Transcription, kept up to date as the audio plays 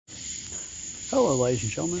Hello, ladies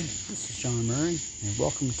and gentlemen. This is John Murray, and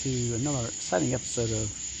welcome to another exciting episode of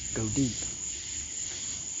Go Deep.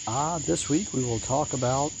 This week we will talk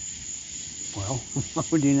about, what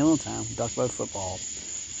we're doing all the time. We talk about football.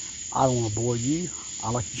 I don't want to bore you.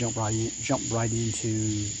 I like to jump right into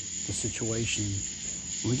the situation.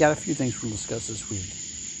 We got a few things we'll discuss this week.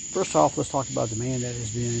 First off, let's talk about the man that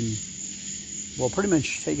has been, pretty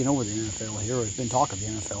much taking over the NFL here, or has been talk of the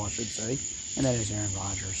NFL, I should say, and that is Aaron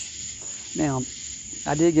Rodgers. Now,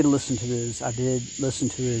 I did get to listen to this. I did listen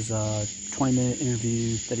to his 20-minute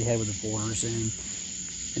interview that he had with the reporters, and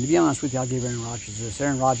to be honest with you, I'll give Aaron Rodgers this.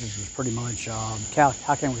 Aaron Rodgers was pretty much,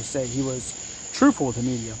 how can we say, he was truthful with the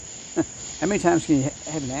media. How many times can you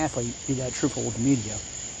have an athlete be that truthful with the media?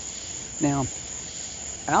 Now,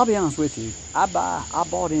 and I'll be honest with you, I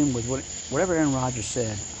bought in with whatever Aaron Rodgers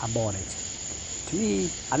said. I bought it. To me,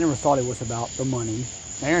 I never thought it was about the money.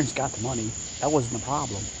 Aaron's got the money. That wasn't the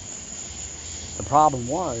problem. The problem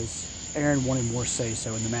was Aaron wanted more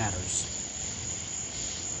say-so in the matters.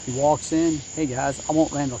 He walks in, hey guys, I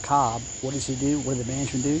want Randall Cobb. What does he do? What did the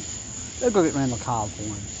management do? They'll go get Randall Cobb for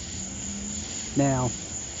him. Now,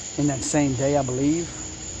 in that same day, I believe,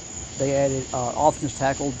 they added offensive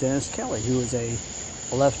tackle Dennis Kelly, who was a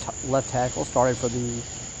left tackle, started for the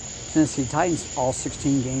Tennessee Titans all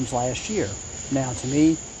 16 games last year. Now, to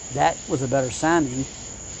me, that was a better signing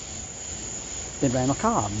than Randall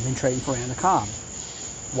Cobb, than trading for Randall Cobb.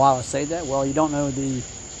 Why I say that? Well, you don't know the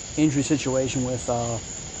injury situation with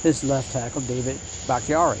his left tackle, David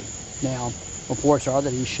Bakhtiari. Now, reports are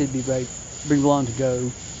that he should be willing to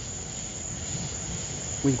go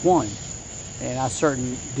week one. And I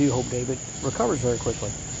certainly do hope David recovers very quickly.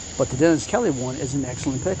 But the Dennis Kelly one is an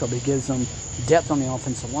excellent pickup. It gives them depth on the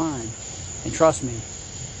offensive line. And trust me,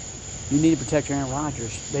 you need to protect Aaron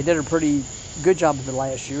Rodgers. They did a pretty good job of it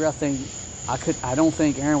last year. I don't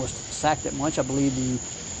think Aaron was sacked that much. I believe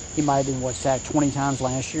he might have been sacked 20 times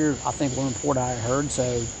last year. I think one report I heard.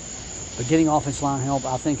 But getting offensive line help,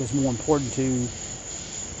 I think, is more important to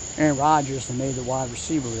Aaron Rodgers than maybe the wide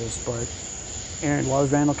receiver is. But Aaron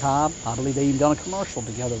loves Randall Cobb. I believe they even done a commercial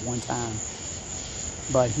together one time.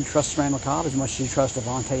 But he trusts Randall Cobb as much as he trusts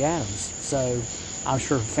Davante Adams. So I'm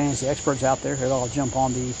sure fantasy experts out there will all jump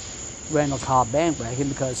on the Randall Cobb bandwagon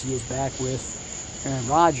because he is back with Aaron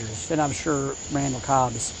Rodgers, and I'm sure Randall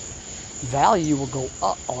Cobb's value will go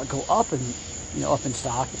up in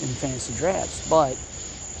stock in fantasy drafts. But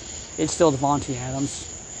it's still Davante Adams.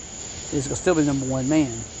 It's going to still be the number one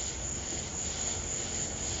man.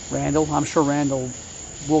 I'm sure Randall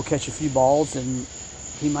will catch a few balls, and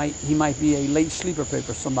he might be a late sleeper pick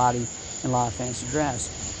for somebody in a lot of fantasy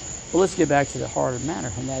drafts. But let's get back to the heart of the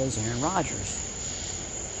matter, and that is Aaron Rodgers.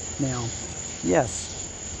 Now, yes,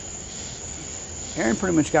 Aaron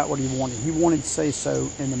pretty much got what he wanted. He wanted to say so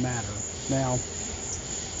in the matter. Now,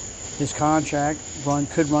 his contract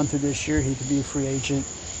could run through this year. He could be a free agent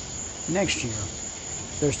next year.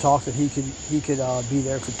 There's talk that he could be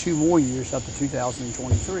there for 2 more years up to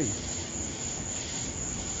 2023.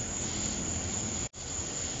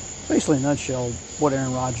 Basically, in a nutshell, what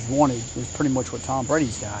Aaron Rodgers wanted is pretty much what Tom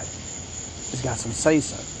Brady's got. He's got some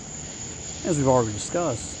say-so. As we've already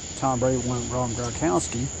discussed, Tom Brady wanted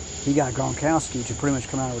Gronkowski. He got Gronkowski to pretty much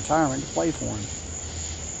come out of retirement to play for him.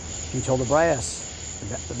 He told the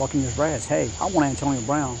Buccaneers brass, hey, I want Antonio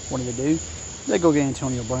Brown. What do? They go get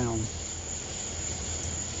Antonio Brown.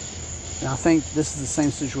 And I think this is the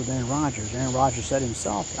same situation with Aaron Rodgers. Aaron Rodgers said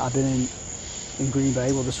himself, I've been in Green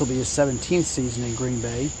Bay. Well, this will be his 17th season in Green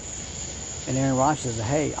Bay. And Aaron Rodgers says,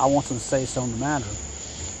 hey, I want some say-so on the matter.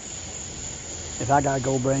 If I got to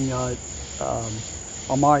go bring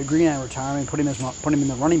Amari Green out of retirement, put him in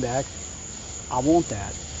the running back, I want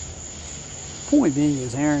that. Point being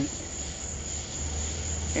is Aaron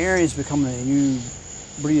is becoming a new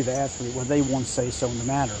breed of athlete where they want to say so in the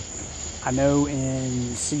matter. I know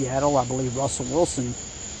in Seattle, I believe Russell Wilson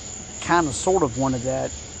kind of sort of wanted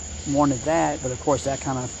that, but of course that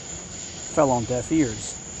kind of fell on deaf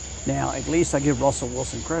ears. Now, at least I give Russell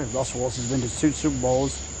Wilson credit. Russell Wilson's been to 2 Super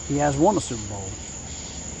Bowls. He has won a Super Bowl.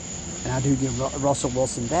 And I do give Russell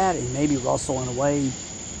Wilson that, and maybe Russell, in a way,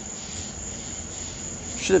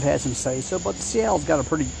 should have had some say-so, but Seattle's got a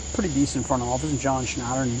pretty decent front office, and John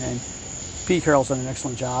Schneider and Pete Carroll's done an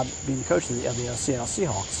excellent job being the coach of the Seattle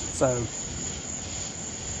Seahawks. So,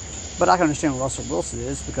 but I can understand what Russell Wilson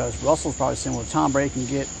is, because Russell's probably saying, well, if Tom Brady can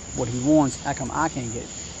get what he wants, how come I can't get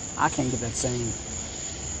that same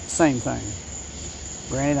thing?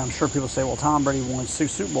 Granted, I'm sure people say, well, Tom Brady won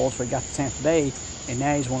 6 Super Bowls before he got to Tampa Bay, and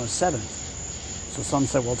now he's won a 7th. So some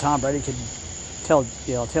say, well, Tom Brady could tell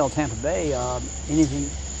Tampa Bay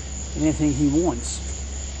anything he wants.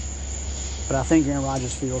 But I think Aaron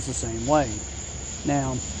Rodgers feels the same way.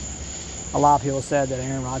 Now, a lot of people said that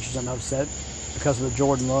Aaron Rodgers is upset because of the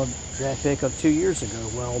Jordan Love draft pick of 2 years ago.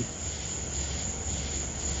 Well,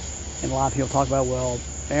 and a lot of people talk about, well,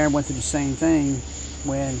 Aaron went through the same thing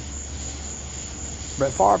when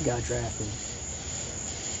Brett Favre got drafted.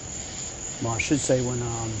 Well, I should say when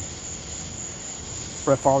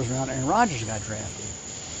Brett Favre was around, Aaron Rodgers got drafted.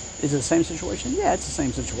 Is it the same situation? Yeah, it's the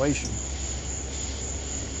same situation.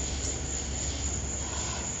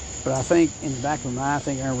 But I think in the back of my mind, I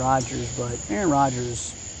think Aaron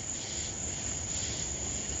Rodgers,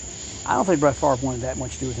 I don't think Brett Favre wanted that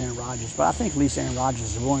much to do with Aaron Rodgers, but I think at least Aaron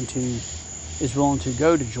Rodgers is willing to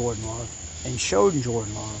go to Jordan Love and show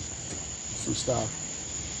Jordan Love some stuff.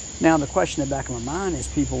 Now, the question in the back of my mind is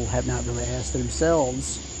people have not really asked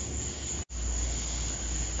themselves.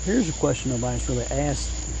 Here's a question nobody's really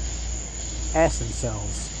asked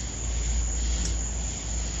themselves.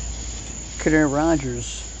 Could Aaron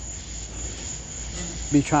Rodgers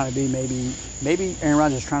be trying to be maybe Aaron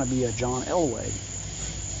Rodgers is trying to be a John Elway?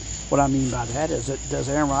 What I mean by that is that does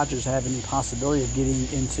Aaron Rodgers have any possibility of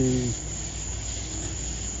getting into,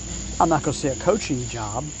 I'm not going to say a coaching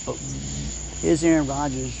job, but is Aaron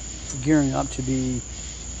Rodgers gearing up to be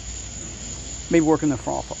maybe working in the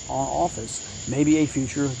front office, maybe a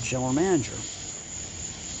future general manager?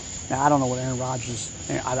 Now, I don't know what Aaron Rodgers,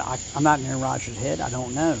 I'm not in Aaron Rodgers' head, I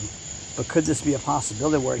don't know. But could this be a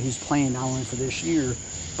possibility where he's playing not only for this year,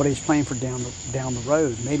 but he's playing for down the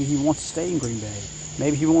road? Maybe he wants to stay in Green Bay.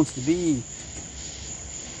 Maybe he wants to be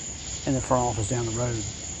in the front office down the road.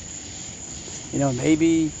 You know,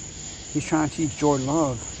 maybe he's trying to teach Jordan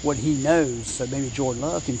Love what he knows, so maybe Jordan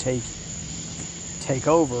Love can take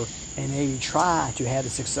over and maybe try to have the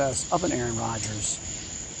success of an Aaron Rodgers.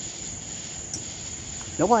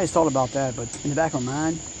 Nobody's thought about that, but in the back of my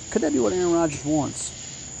mind, could that be what Aaron Rodgers wants?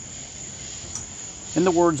 In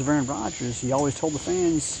the words of Aaron Rodgers, he always told the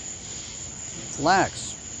fans,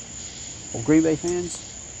 relax. Well, Green Bay fans,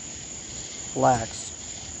 relax.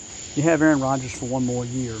 You have Aaron Rodgers for one more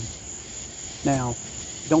year. Now,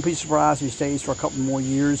 don't be surprised if he stays for a couple more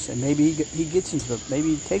years, and maybe he gets into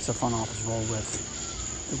maybe he takes a front office role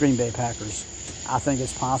with the Green Bay Packers. I think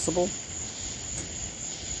it's possible.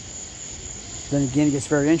 Then again, it gets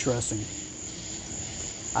very interesting.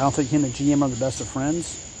 I don't think him and GM are the best of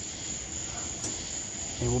friends.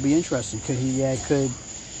 It will be interesting. Could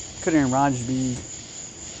Aaron Rodgers be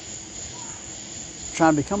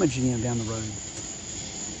trying to become a GM down the road?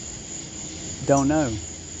 Don't know.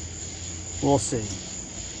 We'll see.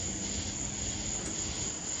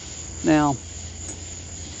 Now,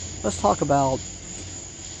 let's talk about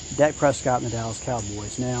Dak Prescott and the Dallas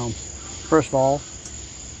Cowboys. Now, first of all,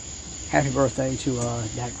 happy birthday to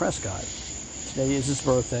Dak Prescott. Today is his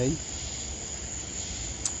birthday.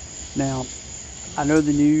 Now, I know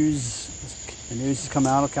the news has come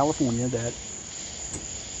out of California that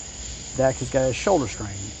Dak has got a shoulder strain.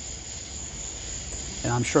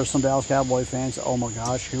 And I'm sure some Dallas Cowboy fans say, oh my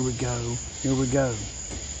gosh, here we go.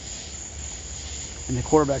 And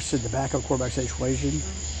the backup quarterback situation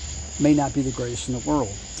may not be the greatest in the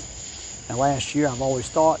world. Now, last year, I've always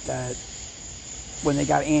thought that when they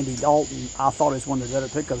got Andy Dalton, I thought it was one of the better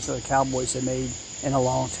pickups that the Cowboys had made in a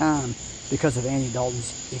long time because of Andy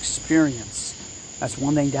Dalton's experience. That's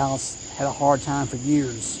one thing Dallas had a hard time for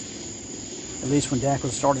years. At least when Dak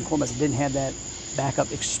was a starting quarterback, they didn't have that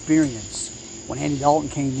backup experience. When Andy Dalton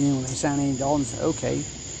came in, when they signed Andy Dalton, I said, okay.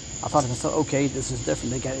 I thought to myself, okay, this is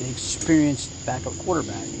different. They got an experienced backup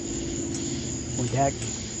quarterback. When Dak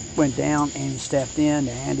went down, Andy stepped in, and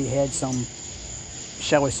Andy had some,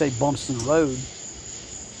 shall we say, bumps in the road.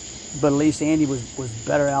 But at least Andy was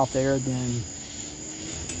better out there than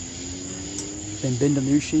Ben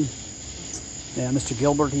DiNucci. Now, Mr.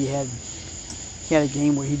 Gilbert, he had a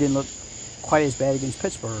game where he didn't look quite as bad against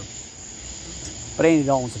Pittsburgh. But Andy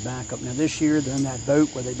Dalton's a backup. Now, this year, they're in that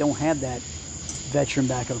boat where they don't have that veteran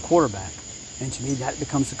backup quarterback. And to me, that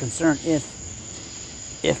becomes a concern if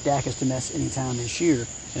Dak is to miss any time this year.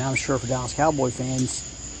 And I'm sure for Dallas Cowboy fans,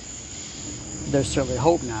 there's certainly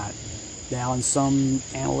hope not. Now, in some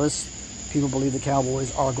analysts, people believe the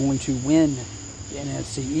Cowboys are going to win the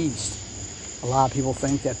NFC East. A lot of people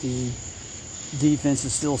think that the defense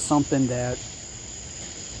is still something that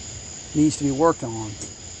needs to be worked on.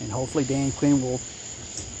 And hopefully Dan Quinn will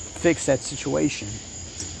fix that situation.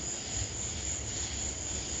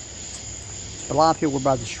 But a lot of people were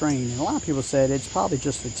about the strain, and a lot of people said it's probably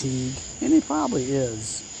just fatigue, and it probably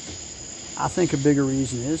is. I think a bigger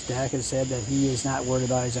reason is Dak has said that he is not worried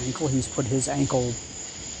about his ankle. He's put his ankle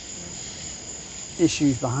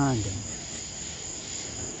issues behind him.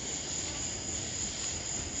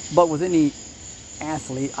 But with any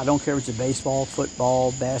athlete, I don't care if it's a baseball,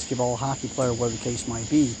 football, basketball, hockey player, whatever the case might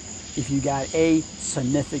be, if you got a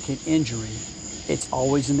significant injury, it's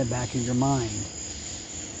always in the back of your mind.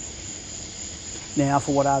 Now,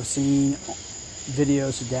 for what I've seen,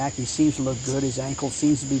 videos of Dak, he seems to look good. His ankle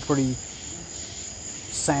seems to be pretty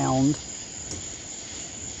sound.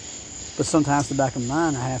 But sometimes in the back of my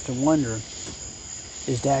mind, I have to wonder,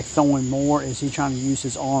 is Dak throwing more? Is he trying to use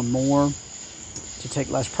his arm more to take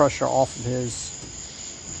less pressure off of his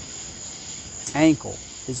ankle,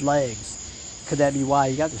 his legs? Could that be why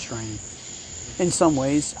he got the strain? In some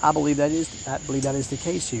ways, I believe that is the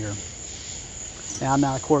case here. Now, I'm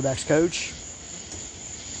not a quarterback's coach.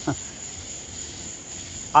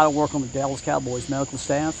 I don't work on the Dallas Cowboys medical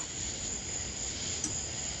staff.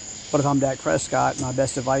 But if I'm Dak Prescott, my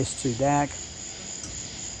best advice to Dak: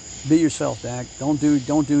 be yourself, Dak. Don't do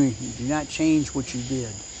anything. Do not change what you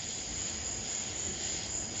did.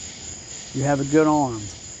 You have a good arm,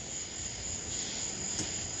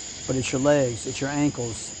 but it's your legs, it's your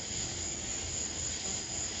ankles.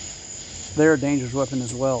 They're a dangerous weapon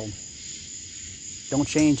as well. Don't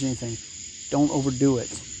change anything. Don't overdo it.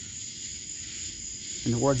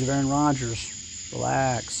 In the words of Aaron Rodgers,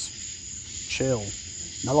 relax, chill,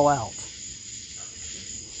 mellow out.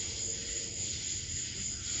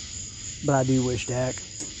 But I do wish Dak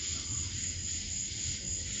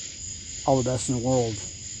all the best in the world.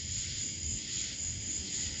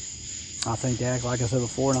 I think Dak, like I said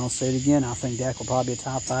before, and I'll say it again, I think Dak will probably be a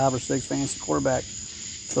top 5 or 6 fantasy quarterback.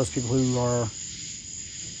 For those people who are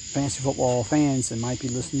fantasy football fans and might be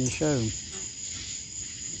listening to the show,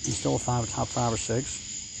 he's still a top 5 or 6.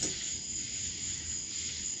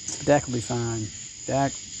 But Dak will be fine.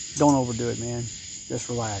 Dak, don't overdo it, man. Just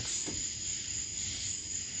relax.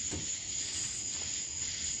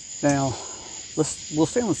 Now, we'll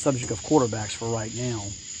stay on the subject of quarterbacks for right now.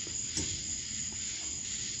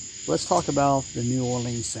 Let's talk about the New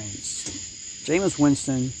Orleans Saints. Jameis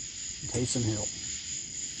Winston and Taysom Hill.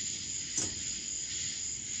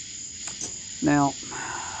 Now,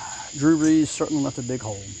 Drew Brees certainly left a big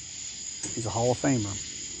hole. He's a Hall of Famer.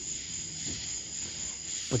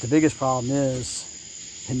 But the biggest problem is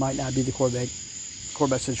it might not be the quarterback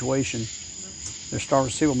situation. Their star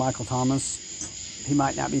receiver, Michael Thomas, he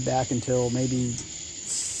might not be back until maybe,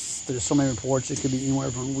 there's so many reports, it could be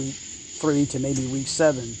anywhere from week 3 to maybe week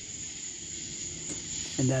 7.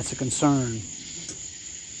 And that's a concern.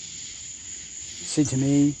 See, to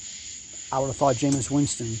me, I would have thought Jameis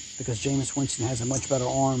Winston, because Jameis Winston has a much better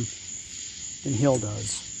arm than Hill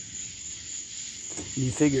does. And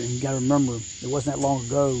you figure, and you got to remember, it wasn't that long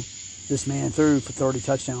ago, this man threw for 30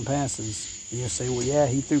 touchdown passes. And you'll say, well, yeah,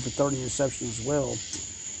 he threw for 30 interceptions as well.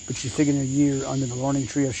 But you figure in a year under the learning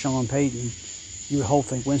tree of Sean Payton, you would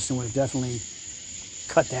think Winston would have definitely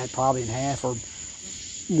cut that probably in half or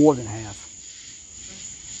more than half.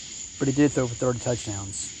 But he did throw for 30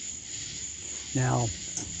 touchdowns. Now,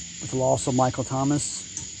 with the loss of Michael Thomas,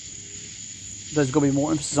 there's going to be more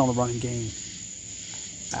emphasis on the running game.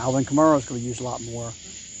 Alvin Kamara is going to be used a lot more.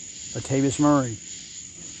 Latavius Murray,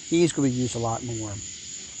 he's going to be used a lot more.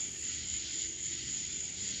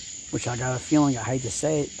 Which I got a feeling, I hate to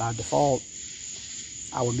say it, by default,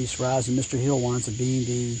 I would be surprised if Mr. Hill winds up being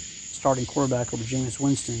the starting quarterback over Jameis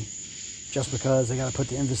Winston, just because they got to put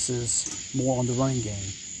the emphasis more on the running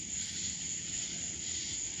game.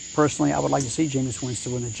 Personally, I would like to see Jameis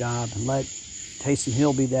Winston win the job and let Taysom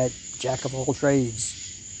Hill be that jack of all trades.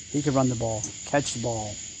 He can run the ball, catch the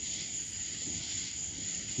ball.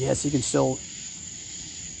 Yes, he can still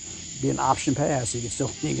be an option pass. He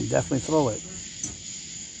can definitely throw it.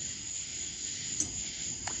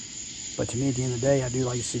 But to me, at the end of the day, I do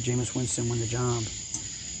like to see Jameis Winston win the job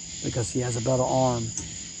because he has a better arm.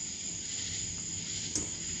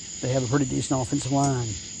 They have a pretty decent offensive line.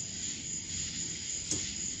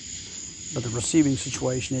 But the receiving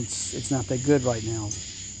situation, it's not that good right now.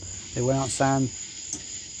 They went out and signed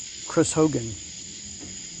Chris Hogan.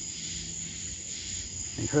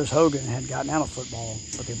 And Chris Hogan had gotten out of football,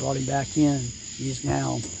 but they brought him back in. He's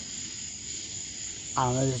now,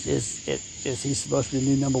 I don't know, is he supposed to be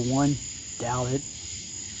the new number 1? Doubt it.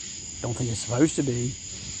 Don't think it's supposed to be.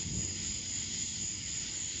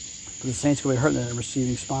 But the Saints going to be hurting in the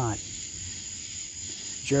receiving spot.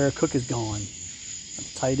 Jared Cook is gone at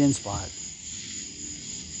the tight end spot.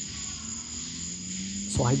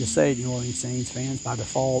 So I hate to say it, New Orleans Saints fans, by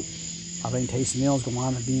default, I think Taysom Hill is going to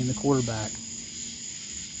wind up being the quarterback.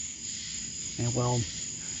 And, well,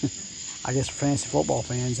 I guess for fantasy football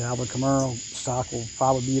fans, Alvin Kamara stock will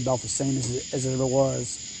probably be about the same as it ever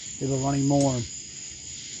was. They're running more.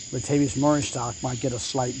 Latavius Murray stock might get a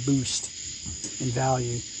slight boost in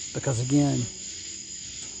value Because again,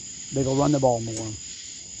 they're going to run the ball more.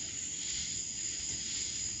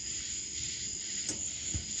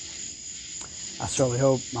 I certainly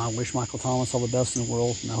hope, I wish Michael Thomas all the best in the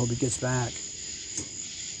world, and I hope he gets back.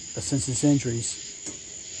 But since his injuries,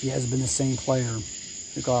 he hasn't been the same player.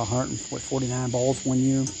 He got 149 balls one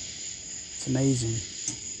year. It's amazing.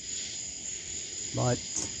 But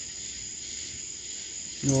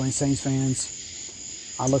New Orleans Saints fans,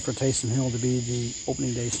 I look for Taysom Hill to be the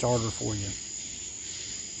opening day starter for you.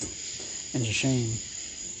 And it's a shame.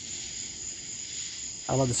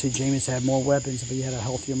 I'd love to see Jameis have more weapons if he had a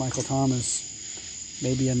healthier Michael Thomas.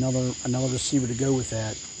 Maybe another receiver to go with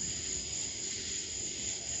that.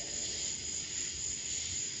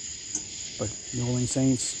 But New Orleans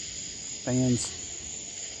Saints fans,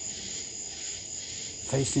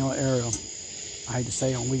 Taysom Hill era, I hate to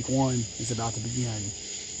say, on week 1 is about to begin.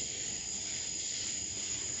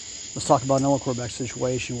 Let's talk about another quarterback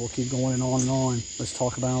situation. We'll keep going and on and on. Let's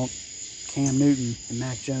talk about Cam Newton and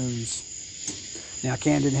Mac Jones. Now,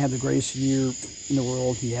 Cam didn't have the greatest year in the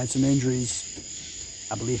world. He had some injuries.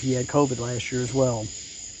 I believe he had COVID last year as well.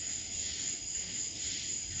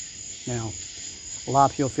 Now, a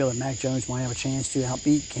lot of people feel that Mac Jones might have a chance to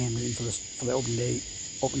outbeat Cam Newton for the open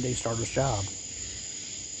day starter's job.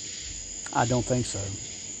 I don't think so.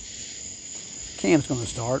 Cam's going to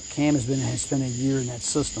start. Cam has spent a year in that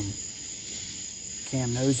system.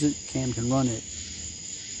 Cam knows it. Cam can run it.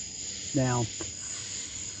 Now,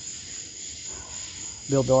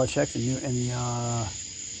 Bill Belichick and the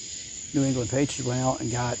New England Patriots went out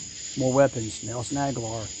and got more weapons. Nelson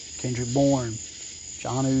Aguilar, Kendrick Bourne,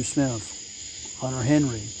 Jonnu Smith, Hunter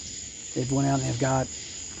Henry. They've went out and they've got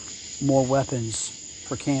more weapons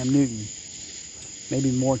for Cam Newton.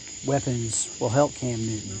 Maybe more weapons will help Cam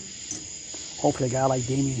Newton. Hopefully a guy like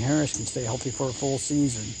Damian Harris can stay healthy for a full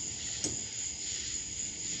season.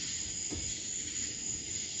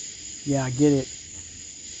 Yeah, I get it.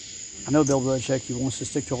 I know Bill Belichick, he wants to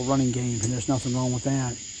stick to a running game, and there's nothing wrong with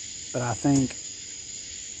that. But I think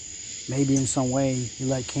maybe in some way he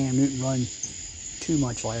let Cam Newton run too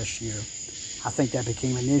much last year. I think that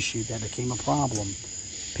became an issue. That became a problem.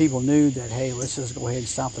 People knew that, hey, let's just go ahead and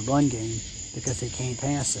stop the run game because they can't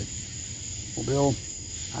pass it. Well, Bill,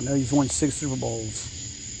 I know you've won 6 Super Bowls.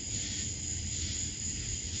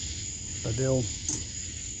 But, Bill,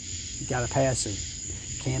 you got to pass it.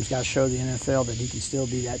 Cam's got to show the NFL that he can still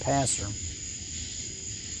be that passer.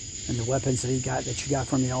 And the weapons that you got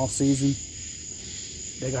from the offseason,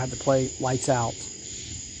 they're going to have to play lights out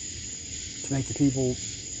to make the people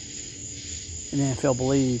in the NFL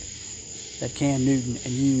believe that Cam Newton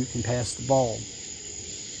and you can pass the ball.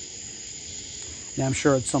 Now, I'm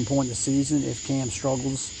sure at some point in the season, if Cam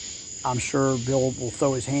struggles, I'm sure Bill will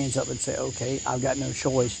throw his hands up and say, okay, I've got no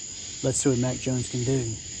choice. Let's see what Mac Jones can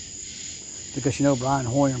do. Because, Brian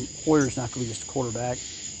Hoyer's not going to be just a quarterback.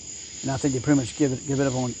 And I think they pretty much give it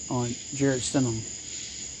up on Jarrett Stidham.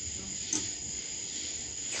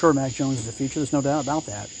 Sure, Mac Jones is the future. There's no doubt about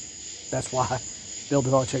that. That's why Bill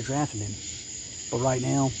Belichick drafted him. But right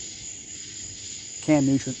now, Cam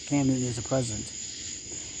Newton is the president.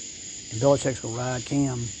 And Belichick's going to ride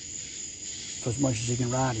Cam for as much as he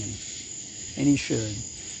can ride him. And he should.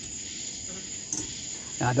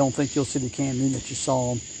 And I don't think you'll see the Cam Newton that you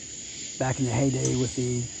saw back in the heyday with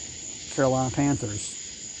the Carolina Panthers.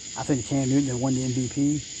 I think Cam Newton that won the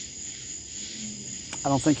MVP, I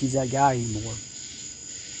don't think he's that guy anymore.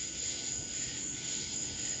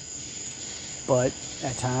 But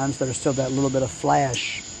at times, there's still that little bit of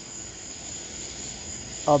flash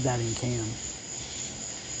of that in Cam.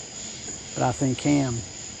 But I think Cam,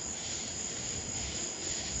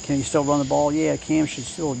 can he still run the ball? Yeah, Cam should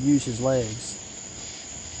still use his legs.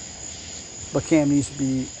 But Cam needs to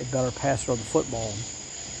be a better passer of the football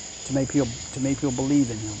to make people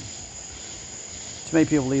believe in him. To make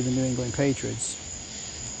people believe in the New England Patriots.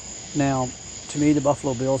 Now, to me, the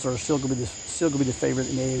Buffalo Bills are still going to be the favorite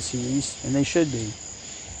in the AFC East, and they should be.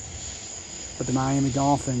 But the Miami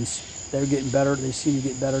Dolphins, they're getting better. They seem to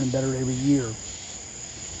get better and better every year.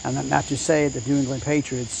 And not to say that the New England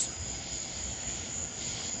Patriots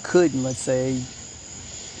couldn't, let's say,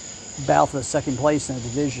 battle for the second place in the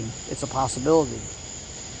division. It's a possibility.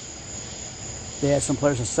 They had some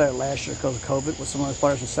players that set it last year because of COVID. With some of those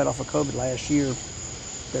players that set off of COVID last year,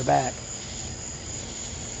 they're back.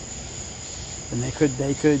 And they could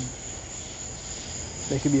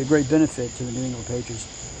be a great benefit to the New England Patriots.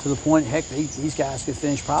 To the point, heck, these guys could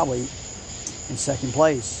finish probably in second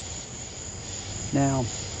place. Now,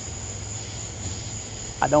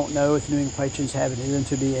 I don't know if the New England Patriots have it in them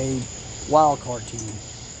to be a wild card team.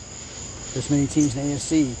 There's many teams in the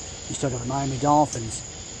AFC. You still got the Miami Dolphins.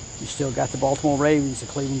 You still got the Baltimore Ravens, the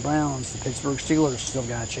Cleveland Browns, the Pittsburgh Steelers still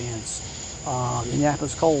got a chance. The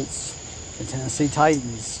Indianapolis Colts, the Tennessee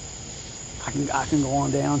Titans. I can go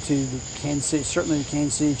on down to the Kansas City, certainly the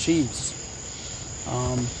Kansas City Chiefs.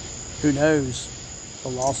 Who knows? The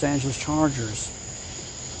Los Angeles Chargers.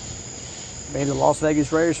 Maybe the Las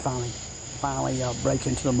Vegas Raiders finally break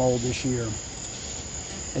into the mold this year.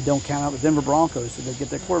 And don't count out the Denver Broncos if they get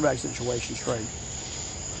their quarterback situation straight.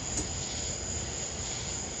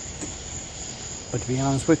 But to be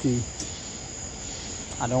honest with you,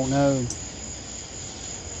 I don't know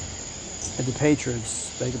if the Patriots,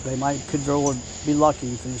 they could be lucky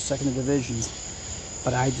and finish second in the division.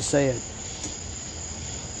 But I hate to say it,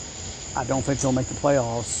 I don't think they'll make the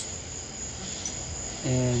playoffs.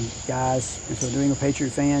 And guys, if they're New England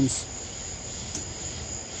Patriot fans,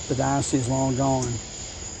 the dynasty is long gone.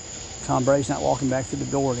 Tom Brady's not walking back through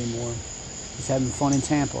the door anymore. He's having fun in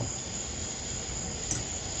Tampa.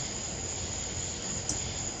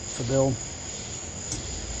 So Bill,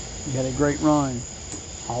 you had a great run.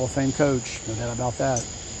 Hall of Fame coach, no doubt about that.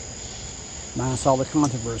 Minus all the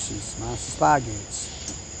controversies, minus the Spygates.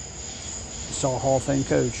 You saw a Hall of Fame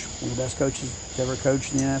coach, one of the best coaches to ever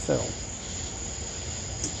coach in the NFL.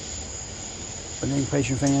 But New England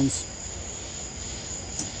Patriot fans,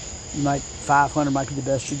 500 might be the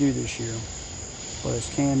best you do this year. Whether it's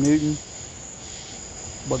Cam Newton,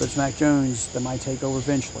 whether it's Mac Jones, that might take over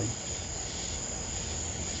eventually.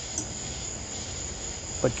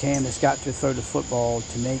 But Cam has got to throw the football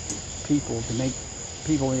to make people in the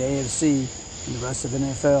AFC and the rest of the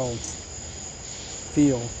NFL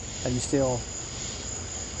feel that he's still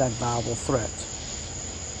that viable threat.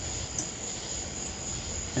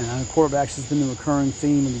 And I know quarterbacks has been the recurring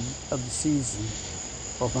theme of the season,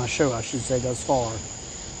 or of my show, I should say, thus far.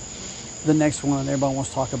 The next one everybody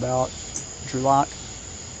wants to talk about, Drew Lock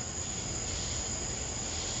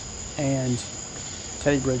and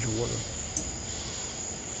Teddy Bridgewater.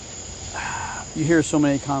 You hear so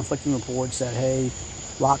many conflicting reports that, hey,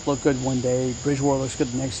 Lock looked good one day, Bridgewater looks good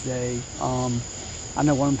the next day. I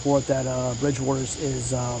know one report that Bridgewater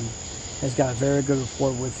has got a very good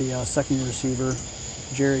report with the second receiver,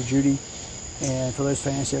 Jerry Jeudy. And for those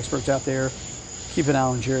fantasy experts out there, keep an eye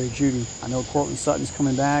on Jerry Jeudy. I know Courtland Sutton's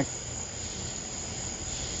coming back.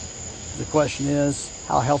 The question is,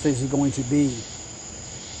 how healthy is he going to be?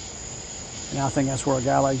 And I think that's where a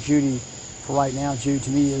guy like Jeudy, for right now, Jeudy to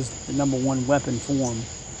me is the number one weapon for him,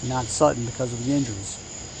 not Sutton because of the injuries.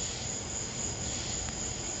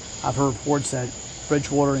 I've heard reports that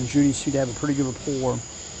Bridgewater and Jeudy seem to have a pretty good rapport.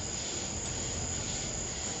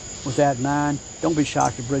 With that in mind, don't be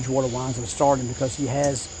shocked if Bridgewater winds up starting because he's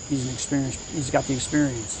got the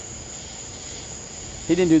experience.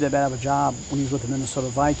 He didn't do that bad of a job when he was with the Minnesota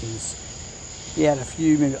Vikings. He had a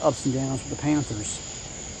few maybe ups and downs with the Panthers.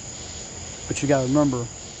 But you got to remember,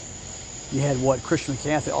 you had Christian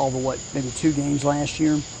McCaffrey all but maybe 2 games last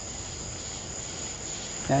year.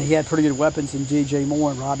 Now he had pretty good weapons in DJ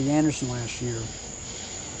Moore and Robbie Anderson last year.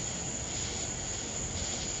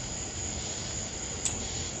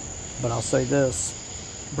 But I'll say this,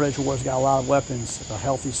 Bridgewater's got a lot of weapons. A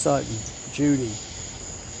healthy Sutton, Jeudy,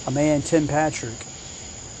 a man Tim Patrick.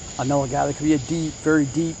 I know a guy that could be a very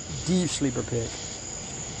deep sleeper pick,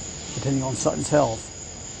 depending on Sutton's health.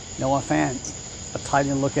 Noah Fant, a tight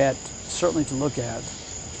end certainly to look at,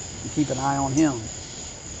 and keep an eye on him.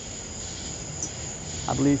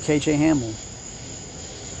 I believe KJ Hamler.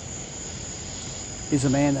 He's a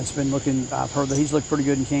man that's been looking, I've heard that he's looked pretty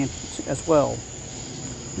good in camp as well.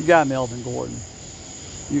 You got Melvin Gordon.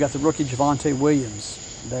 You got the rookie Javonte Williams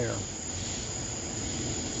there.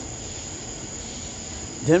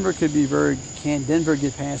 Can Denver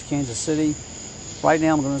get past Kansas City? Right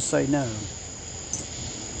now I'm going to say no.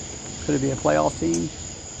 Could it be a playoff team?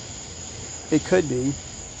 It could be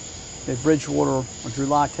if Bridgewater or Drew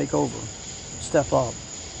Lock take over, step up.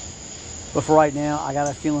 But for right now, I got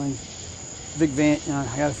a feeling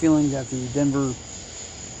that the Denver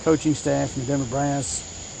coaching staff and the Denver brass,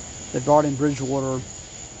 they brought in Bridgewater.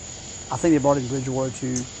 I think they brought in Bridgewater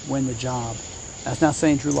to win the job. That's not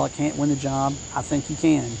saying Drew Lock can't win the job. I think he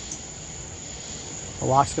can. The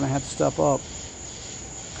Lock's going to have to step up,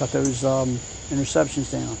 cut those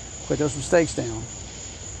interceptions down, put those mistakes down.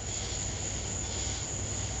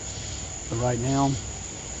 But right now,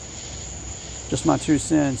 just my 2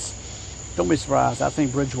 cents. Don't be surprised. I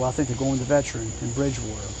think they're going with the veteran in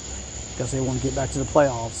Bridgewater because they want to get back to the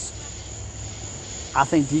playoffs. I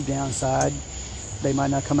think deep down inside, they might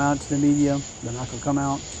not come out to the media. They're not going to come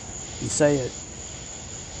out and say it.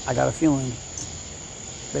 I got a feeling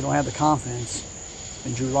they don't have the confidence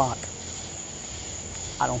in Drew Lock.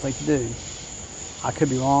 I don't think they do. I could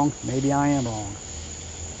be wrong. Maybe I am wrong.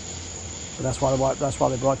 But that's why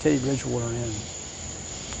they brought Teddy Bridgewater in.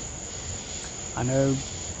 I know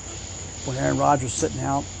when Aaron Rodgers was sitting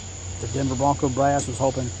out, the Denver Bronco brass was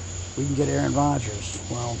hoping we can get Aaron Rodgers.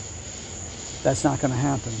 Well, that's not going to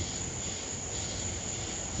happen.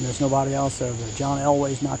 And there's nobody else over there. John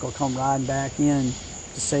Elway's not going to come riding back in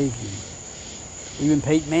to save you. Even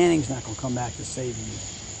Peyton Manning's not going to come back to save you.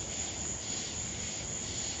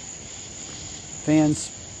 Fans,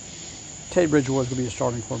 Teddy Bridgewater's going to be a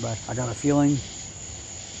starting quarterback. I got a feeling.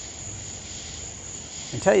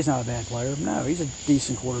 And Teddy's not a bad player. No, he's a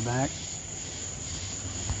decent quarterback.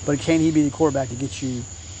 But can he be the quarterback to get you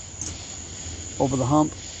over the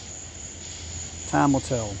hump? Time will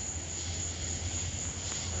tell.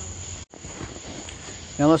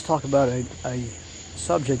 Now let's talk about a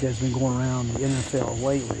subject that's been going around the NFL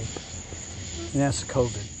lately, and that's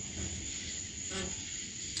COVID.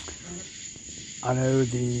 I know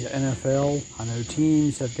the NFL, I know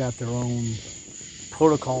teams have got their own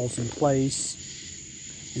protocols in place,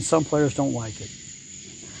 and some players don't like it.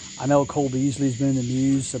 I know Cole Beasley's been in the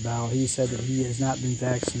news about, he said that he has not been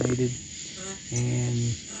vaccinated,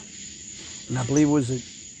 and I believe, was it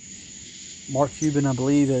Mark Cuban, I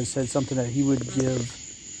believe, has said something that he would give,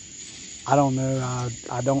 I don't know,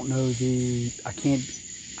 I don't know I can't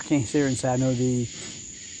sit here and say I know the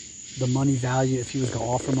money value, if he was going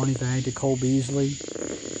to offer money value to Cole Beasley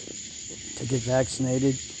to get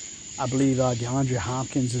vaccinated. I believe DeAndre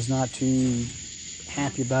Hopkins is not too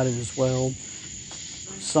happy about it as well.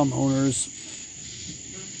 Some owners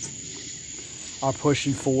are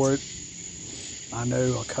pushing for it. I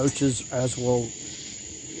know coaches as well.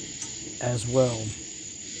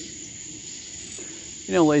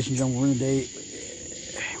 You know, ladies and gentlemen,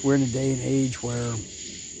 we're in a day and age where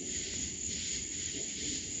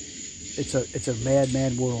it's a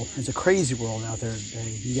mad world. It's a crazy world out there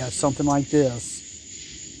today. You got something like this.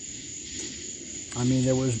 I mean,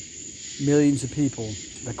 there was millions of people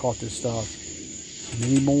that caught this stuff.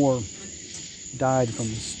 Many more died from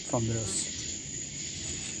this.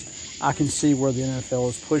 I can see where the NFL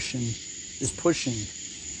is pushing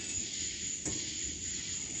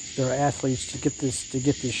their athletes to get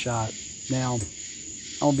this shot. Now,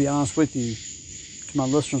 I'll be honest with you, to my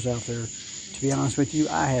listeners out there. To be honest with you,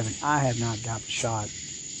 I have not got the shot.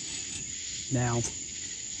 Now,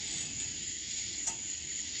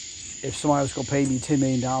 if somebody was going to pay me $10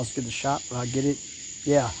 million to get the shot, would I get it?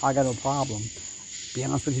 Yeah, I got no problem. Be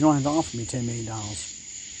honest with you, you don't have to offer me $10 million.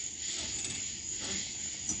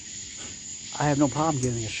 I have no problem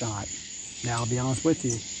getting a shot. Now, I'll be honest with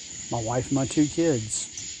you, my wife and my 2 kids,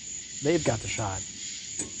 they've got the shot.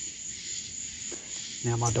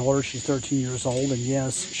 Now, my daughter, she's 13 years old, and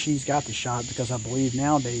yes, she's got the shot because I believe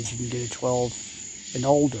nowadays you can get it 12 and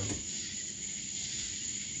older.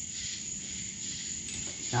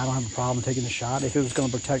 Now, I don't have a problem taking the shot. If it was going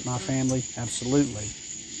to protect my family, absolutely.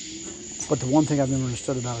 But the one thing I've never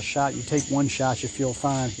understood about a shot, you take one shot, you feel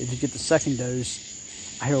fine. If you get the second dose,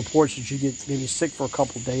 I hear reports that you get maybe sick for a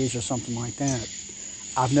couple of days or something like that.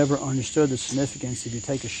 I've never understood the significance. If you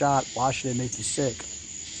take a shot, why should it make you sick?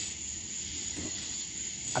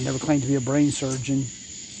 I never claimed to be a brain surgeon,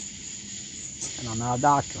 and I'm not a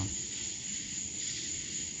doctor.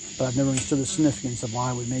 But I've never understood the significance of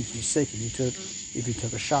why it would make you sick if you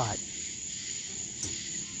took a shot.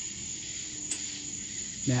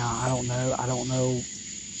 Now, I don't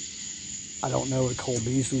know what Cole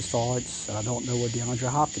Beasley's thoughts, and I don't know what DeAndre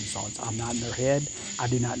Hopkins' thoughts. I'm not in their head. I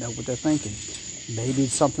do not know what they're thinking. Maybe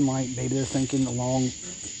it's something like, maybe they're thinking along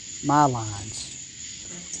my lines.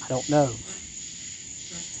 I don't know.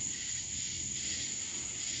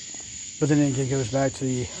 But then it goes back to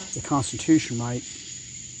the Constitution, right?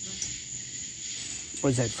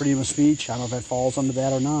 What is that, freedom of speech? I don't know if that falls under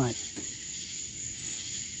that or not.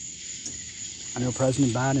 I know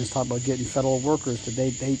President Biden has talked about getting federal workers that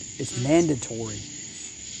it's mandatory.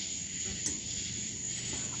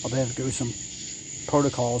 Or they have to go some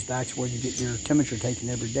protocols back to where you get your temperature taken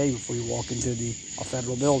every day before you walk into a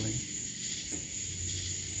federal building.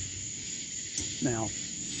 Now,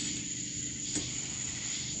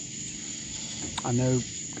 I know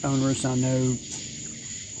owners, I know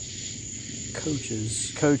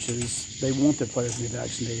coaches, they want their players to be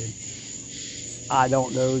vaccinated. I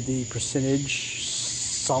don't know the percentage.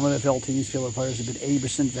 Some NFL teams feel their players have been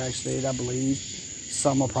 80% vaccinated, I believe.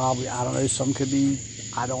 Some are probably, I don't know, some could be,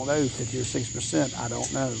 I don't know, 50 or 6%, I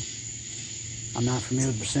don't know. I'm not familiar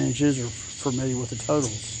with percentages or familiar with the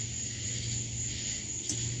totals.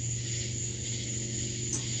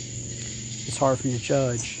 It's hard for me to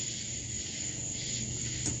judge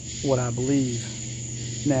what I believe.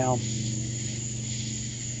 Now,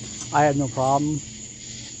 I have no problem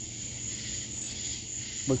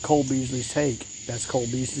with Cole Beasley's take. That's Cole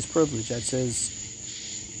Beasley's privilege. That's his.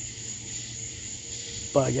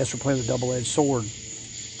 But I guess we're playing a double-edged sword.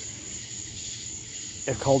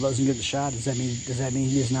 If Cole doesn't get the shot, does that mean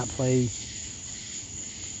he does not play?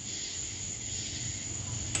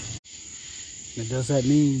 And does that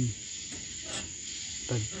mean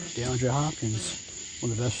that DeAndre Hopkins,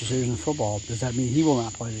 one of the best receivers in football, does that mean he will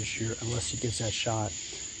not play this year unless he gets that shot?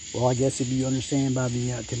 Well, I guess if you understand by to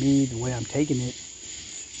me, the way I'm taking it,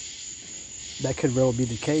 that could really be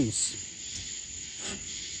the case.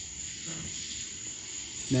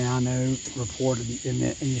 Now I know reported,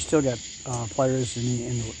 and you still got players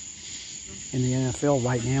in the NFL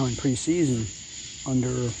right now in preseason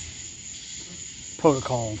under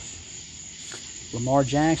protocol. Lamar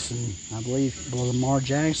Jackson, I believe,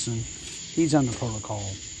 he's under protocol.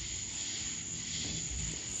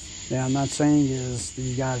 Now I'm not saying is that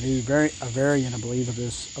you got to do a variant, I believe, of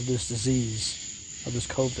this disease, of this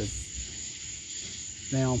COVID.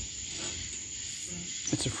 Now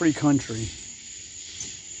it's a free country.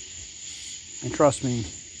 And trust me,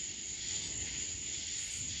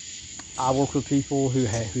 I work with people who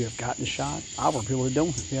have gotten a shot. I work with people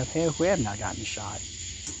who have not gotten a shot.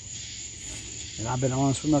 And I've been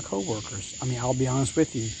honest with my coworkers. I mean, I'll be honest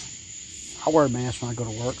with you. I wear a mask when I go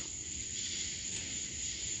to work.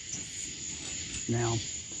 Now,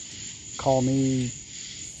 call me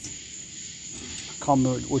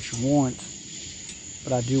what you want,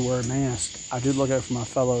 but I do wear a mask. I do look out for my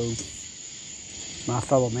fellow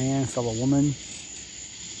man, fellow woman.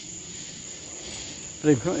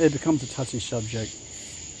 But it becomes a touchy subject.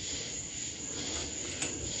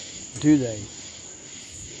 Do they?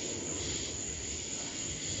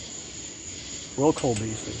 Will Cole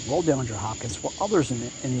Beasley, will DeAndre Hopkins, will others in the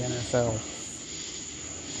NFL,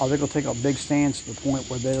 are they going to take a big stance to the point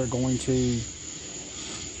where they are going to,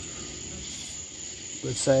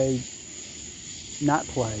 let's say, not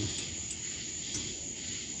play?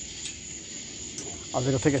 Are they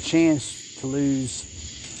going to take a chance to lose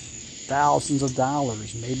thousands of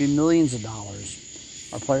dollars, maybe millions of dollars?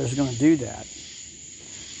 Are players going to do that?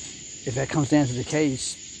 If that comes down to the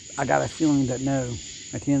case, I got a feeling that no.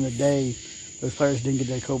 At the end of the day, those players didn't get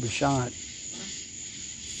their COVID shot.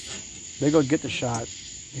 They're going to get the shot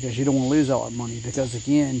because you don't want to lose all that money. Because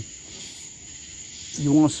again,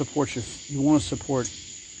 you want to support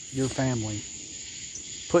your family.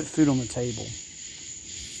 Put food on the table.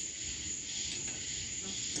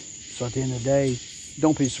 So at the end of the day,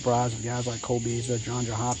 don't be surprised if guys like Cole Beasley,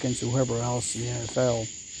 DeAndre Hopkins, or whoever else in the NFL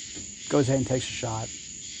goes ahead and takes a shot.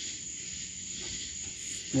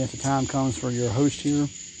 And if the time comes for your host here,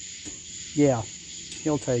 yeah,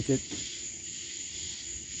 he'll take it.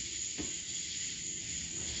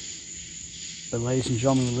 But ladies and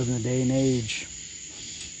gentlemen, we live in a day and age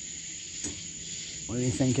where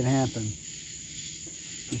anything can happen.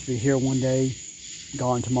 You could be here one day,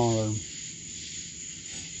 gone tomorrow.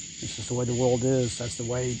 It's just the way the world is. That's the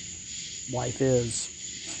way life is.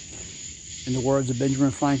 In the words of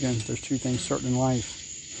Benjamin Franklin, there's two things certain in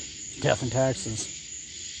life: death and taxes.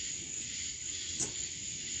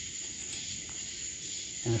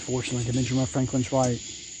 And unfortunately, Benjamin Franklin's right.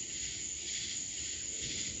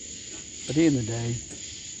 But at the end of the day,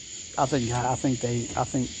 I think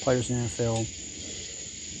players in the NFL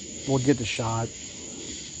will get the shot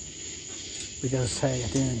because, hey,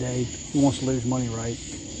 at the end of the day, who wants to lose money, right?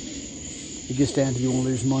 It gets down to, you want to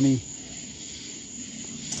lose money,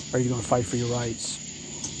 or are you going to fight for your rights?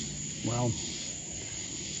 Well,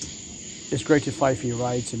 it's great to fight for your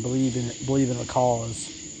rights and believe in a cause,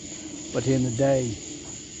 but at the end of the day,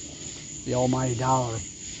 the almighty dollar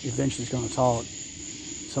eventually is going to talk.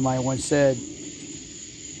 Somebody once said,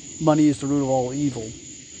 money is the root of all evil.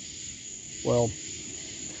 Well,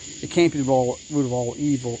 it can't be the root of all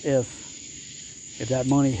evil if that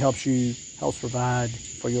money helps provide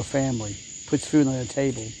for your family, puts food on the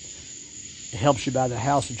table. It helps you buy the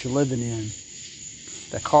house that you're living in,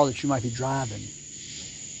 that car that you might be driving.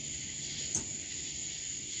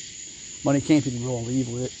 Money can't be the root of all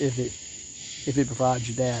evil if it provides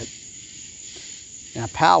you that. Now,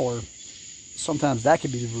 power, sometimes that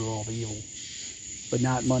can be the root of all evil, but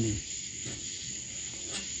not money.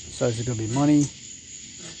 So is it going to be money?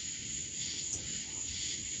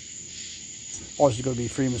 Or is it going to be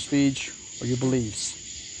freedom of speech or your beliefs?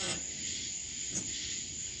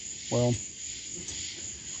 Well,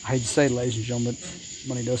 I hate to say it, ladies and gentlemen,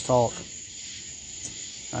 money does talk.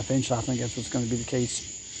 Eventually, I think that's what's going to be the case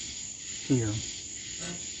here.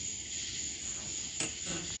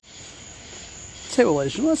 Tell you what,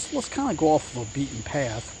 ladies, let's kind of go off of a beaten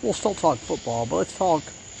path. We'll still talk football, but let's talk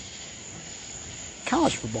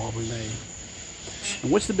college football we made.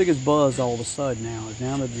 And what's the biggest buzz all of a sudden now? Is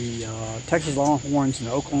now that the Texas Longhorns and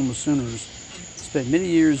the Oklahoma Sooners spent many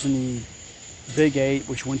years in the Big 8,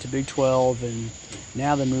 which went to Big 12, and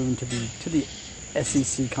now they're moving to the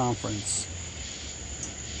SEC conference.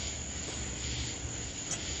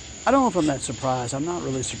 I don't know if I'm that surprised. I'm not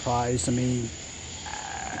really surprised. I mean,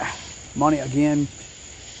 money, again,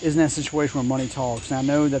 isn't that a situation where money talks? And I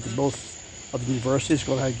know that both of the universities are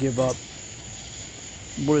going to have to give up,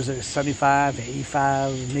 what is it, $75 to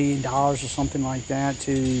 $85 million or something like that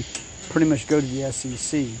to pretty much go to the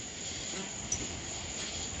SEC.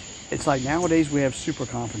 It's like nowadays we have super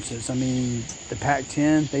conferences. I mean, the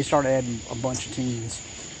Pac-10, they started adding a bunch of teams.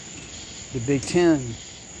 The Big Ten,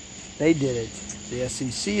 they did it. The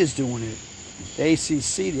SEC is doing it. The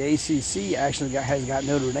ACC actually has got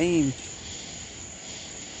Notre Dame.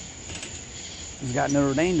 Has got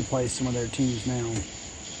Notre Dame to play some of their teams now.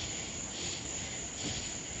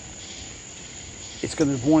 It's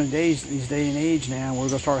going to be one of these day and age now, we're going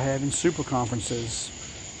to start having super conferences.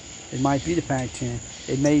 It might be the Pac-10.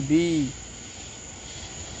 It may be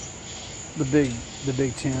the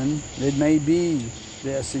Big Ten. It may be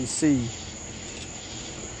the SEC.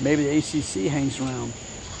 Maybe the ACC hangs around.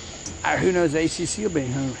 Who knows? The ACC will be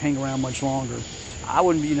hang around much longer. I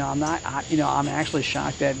wouldn't be. I'm not. I'm actually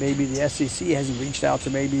shocked that maybe the SEC hasn't reached out to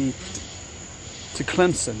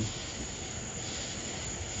Clemson.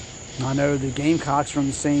 I know the Gamecocks will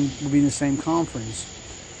be in the same conference.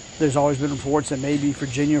 There's always been reports that maybe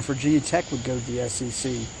Virginia Tech would go to the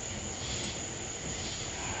SEC.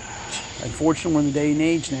 Unfortunately, we're in the day and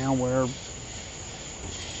age now where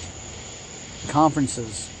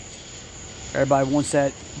conferences, everybody wants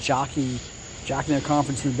that jockeying their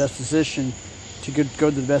conference in the best position to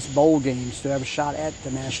go to the best bowl games to have a shot at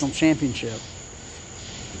the national championship.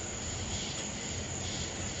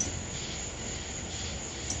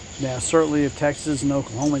 Now, certainly if Texas and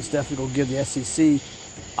Oklahoma, it's definitely going to give the SEC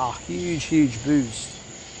a huge, huge boost.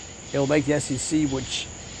 It'll make the SEC, which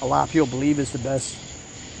a lot of people believe is the best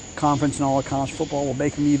conference in all of college football, will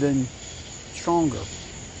make them even stronger.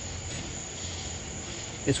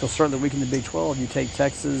 It's going to certainly weaken the Big 12. You take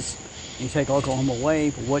Texas, you take Oklahoma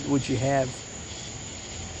away, but what would you have?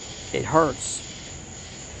 It hurts.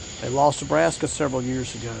 They lost Nebraska several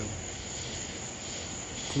years ago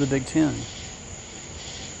to the Big 10.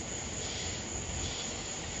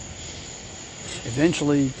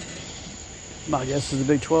 Eventually, my guess is the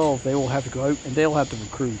Big 12, they will have to go out and they'll have to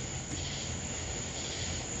recruit.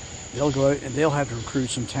 They'll go out and they'll have to recruit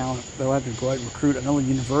some talent. They'll have to go out and recruit another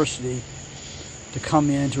university to come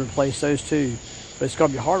in to replace those two. But it's going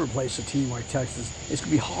to be hard to replace a team like Texas. It's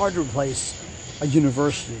going to be hard to replace a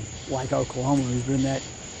university like Oklahoma, who's been in that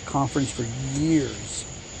conference for years.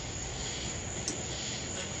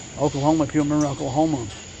 Oklahoma, people remember Oklahoma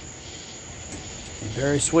and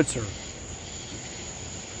Barry Switzer.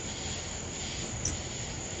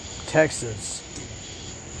 Texas.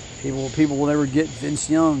 People will never get Vince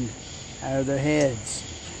Young out of their heads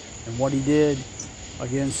and what he did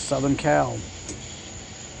against Southern Cal.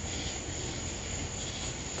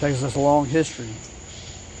 Texas has a long history.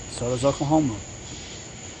 So does Oklahoma.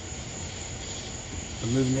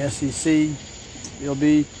 They're moving to the SEC. It'll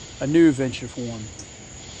be a new adventure for them.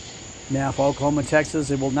 Now, for Oklahoma and Texas,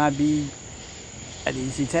 it will not be an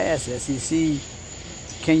easy task. The SEC,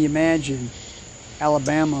 can you imagine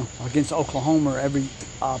Alabama against Oklahoma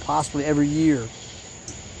possibly every year?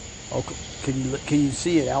 Can you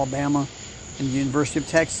see it? Alabama and the University of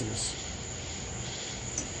Texas.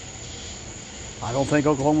 I don't think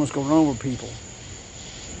Oklahoma's going to run over people.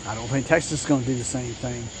 I don't think Texas is going to do the same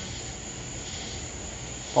thing.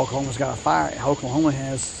 Oklahoma's got to fire. Oklahoma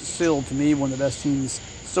has still, to me, one of the best teams,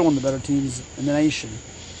 still one of the better teams in the nation.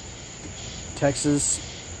 Texas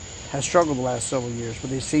has struggled the last several years, but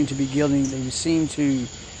they seem to be getting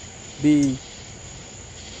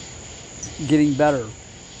better.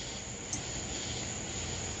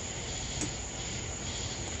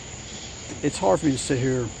 It's hard for me to sit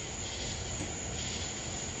here.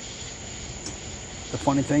 The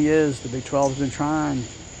funny thing is, the Big 12 has been trying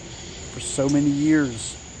for so many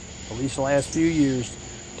years, at least the last few years,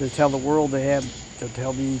 to tell the world to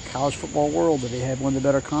tell the college football world that they have one of the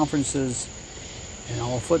better conferences in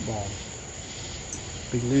all of football.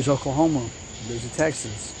 But you lose Oklahoma, you lose to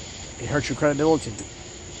Texas, it hurts your credibility.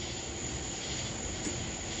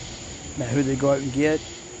 Now, who they go out and get,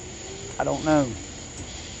 I don't know.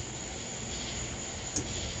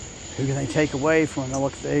 Who can they take away from another?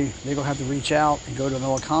 They're going to have to reach out and go to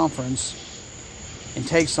another conference and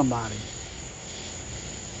take somebody.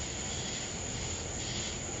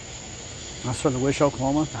 I certainly wish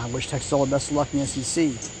Oklahoma. I wish Texas all the best of luck in the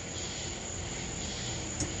SEC.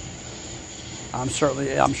 I'm sure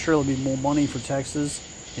there'll be more money for Texas.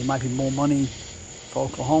 There might be more money for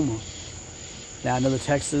Oklahoma. Now I know that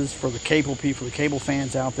Texas, for the cable people, for the cable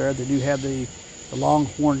fans out there, they do have the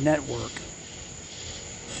Longhorn Network.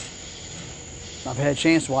 I've had a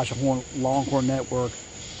chance to watch a Longhorn Network.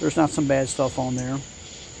 There's not some bad stuff on there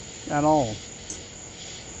at all.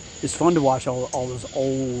 It's fun to watch all those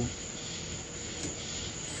old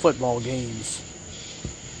football games.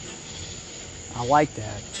 I like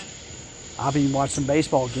that. I've even watched some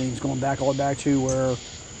baseball games going back all the way back to where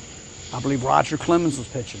I believe Roger Clemens was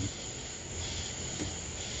pitching.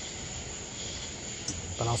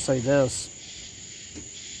 But I'll say this.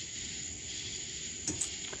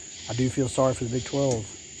 I do feel sorry for the Big 12.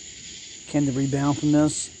 Can they rebound from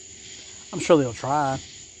this? I'm sure they'll try.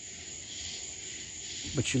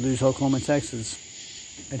 But you lose Oklahoma and Texas.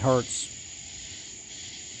 It hurts.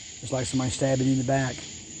 It's like somebody stabbing you in the back.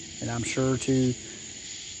 And I'm sure to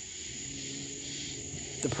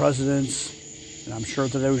the presidents, and I'm sure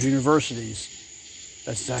to those universities,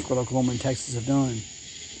 that's exactly what Oklahoma and Texas have done.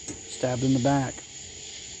 Stabbed in the back.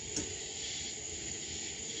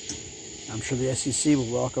 I'm sure the SEC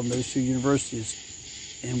will welcome those two universities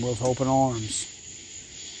in with open arms.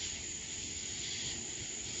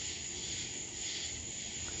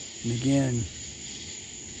 And again,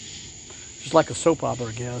 just like a soap opera,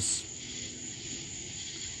 I guess,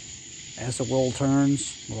 as the world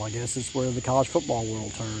turns, well, I guess it's where the college football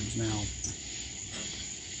world turns now.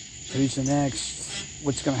 Who's the next?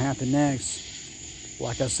 What's going to happen next?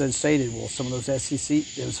 Like I stated, well, some of those ACC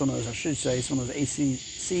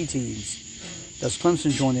teams. Does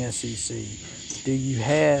Clemson join the SEC? Do you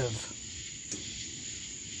have,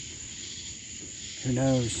 who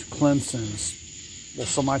knows, Clemson's? Will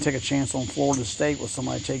somebody take a chance on Florida State? Will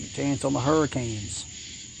somebody take a chance on the Hurricanes?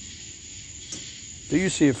 Do you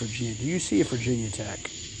see a Virginia? Do you see a Virginia Tech?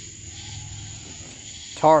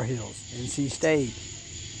 Tar Heels, NC State,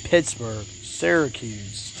 Pittsburgh,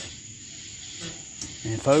 Syracuse.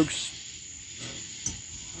 And folks,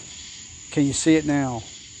 can you see it now?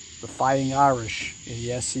 The Fighting Irish in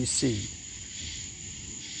the SEC.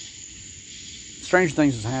 Strange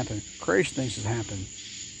things has happened. Crazy things has happened.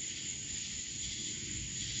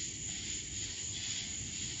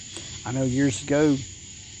 I know years ago,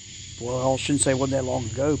 well, I shouldn't say it wasn't that long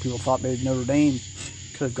ago, people thought maybe Notre Dame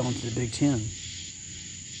could have gone to the Big Ten.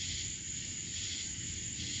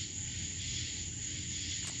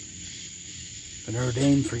 But Notre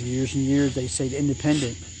Dame, for years and years, they stayed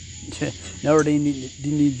independent. Notre Dame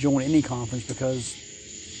didn't need to join any conference because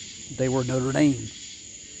they were Notre Dame.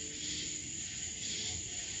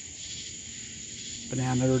 But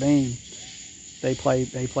now Notre Dame, they play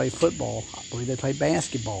football. I believe they play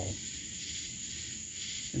basketball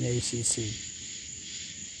in the ACC.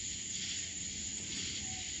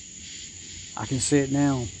 I can see it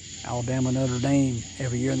now. Alabama, Notre Dame,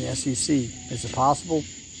 every year in the SEC. Is it possible?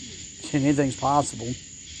 Anything's possible.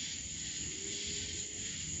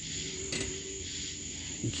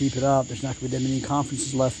 You keep it up, there's not going to be that many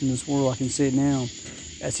conferences left in this world. I can see it now.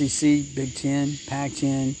 SEC, Big Ten,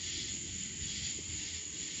 Pac-10,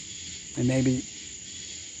 and maybe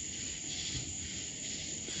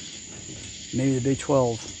the Big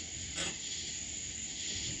 12.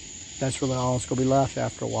 That's really all that's going to be left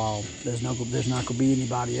after a while. There's not going to be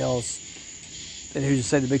anybody else. And who's to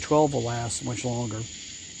say the Big 12 will last much longer?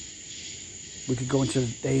 We could go into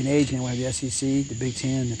the day and age now, the SEC, the Big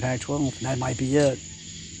Ten, the Pac-12, and that might be it.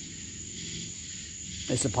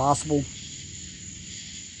 Is it possible?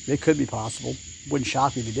 It could be possible. Wouldn't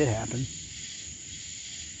shock me if it did happen.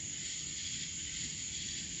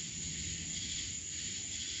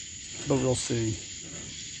 But we'll see.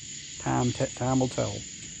 Time will tell.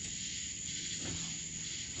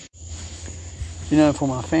 You know, for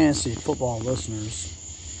my fantasy football listeners,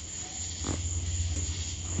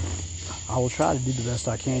 I will try to do the best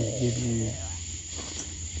I can to give you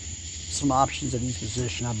some options at each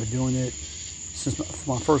position. I've been doing it since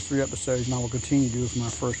my first 3 episodes, and I will continue to do it for my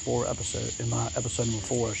first 4 episodes, in my episode number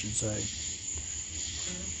 4, I should say.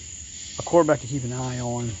 A quarterback to keep an eye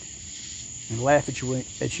on, and laugh at you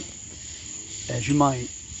as you might.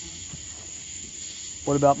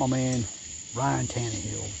 What about my man, Ryan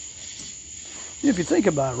Tannehill? You know, if you think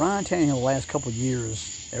about it, Ryan Tannehill the last couple of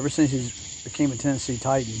years, ever since he became a Tennessee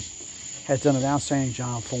Titan, has done an outstanding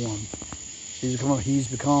job for him. He's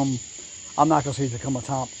become, I'm not going to say he's become a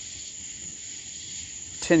top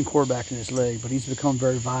 10 quarterback in this league, but he's become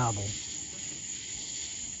very viable.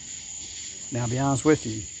 Now, to be honest with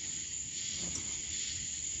you,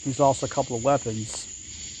 he's lost a couple of weapons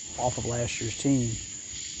off of last year's team.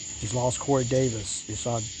 He's lost Corey Davis. He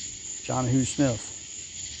saw Jonnu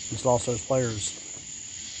Smith. He's lost those players.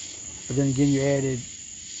 But then again, you added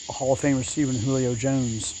a Hall of Fame receiver in Julio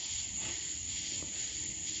Jones.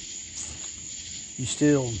 You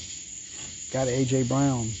still got A.J.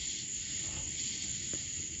 Brown.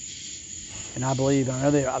 And I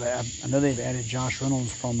know they've added Josh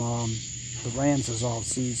Reynolds from the Rams this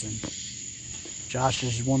offseason. Josh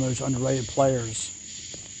is one of those underrated players.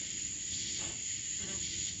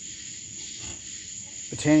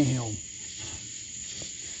 But Tannehill,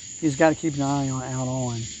 he's got to keep an eye out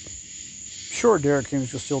on. Sure, Derrick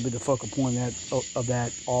Henry's will still be the focal point of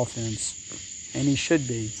that offense, and he should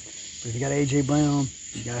be. But if you got A.J. Brown,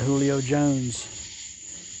 you got Julio Jones,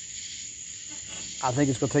 I think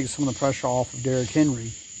it's going to take some of the pressure off of Derrick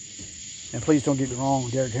Henry. And please don't get me wrong,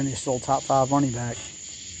 Derrick Henry is still a top 5 running back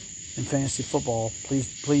in fantasy football.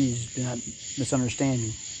 Please do not misunderstand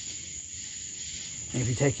me. And if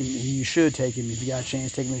you take him, and you should take him, if you got a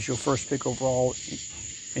chance, take him as your first pick overall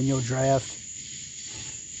in your draft.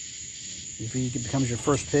 If he becomes your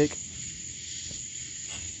first pick,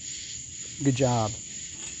 good job.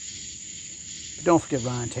 But don't forget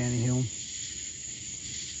Ryan Tannehill.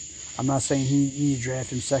 I'm not saying you need to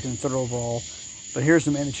draft him second and third overall, but here's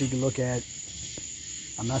the man that you can look at.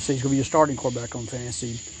 I'm not saying he's going to be your starting quarterback on your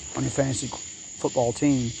fantasy football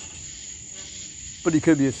team, but he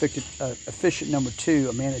could be efficient number 2,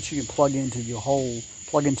 a man that you can plug into your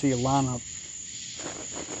lineup,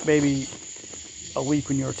 maybe a week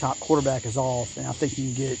when your top quarterback is off, and I think you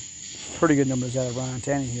can get pretty good numbers out of Ryan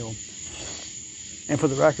Tannehill. And for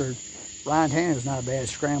the record, Ryan Tannehill is not a bad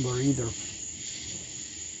scrambler either.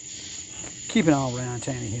 Keep an eye on Ryan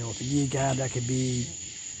Tannehill. If you need a guy that could be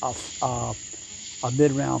a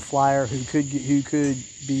mid-round flyer who could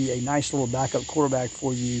be a nice little backup quarterback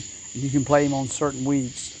for you, and you can play him on certain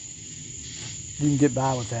weeks, you can get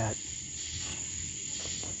by with that.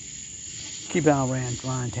 Keep an eye on Ryan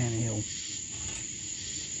Tannehill.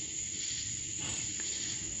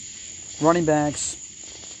 Running backs.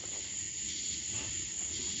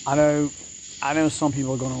 I know some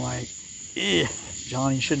people are going to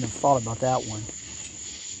Johnny, you shouldn't have thought about that one.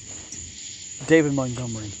 David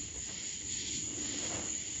Montgomery.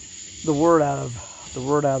 The word out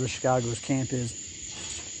of the Chicago's camp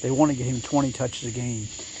is they want to get him 20 touches a game.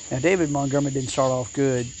 Now, David Montgomery didn't start off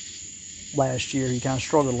good last year. He kind of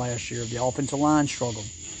struggled last year. The offensive line struggled.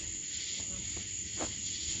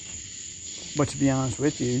 But to be honest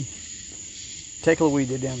with you, take a look what he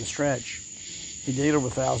did down the stretch. He did over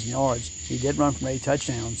 1,000 yards. He did run from 8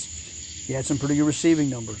 touchdowns. He had some pretty good receiving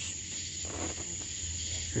numbers.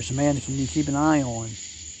 Here's a man that you need to keep an eye on.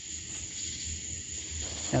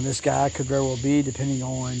 Now, this guy could very well be, depending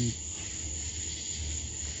on,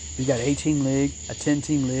 you got an 8-team league, a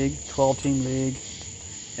 10-team league, 12-team league,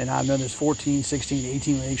 and I know there's 14, 16,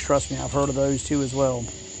 18 leagues. Trust me, I've heard of those too as well.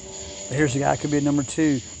 But here's a guy could be a number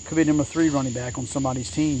 2, could be a number 3 running back on somebody's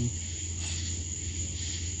team.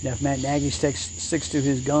 Now, if Matt Nagy sticks to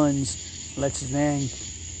his guns, lets his man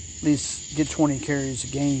at least get 20 carries a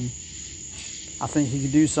game, I think he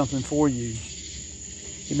can do something for you.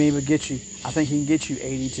 He may even get you, I think he can get you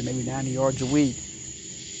 80 to maybe 90 yards a week.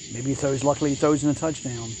 Maybe luckily he throws in a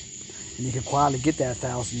touchdown, and you can quietly get that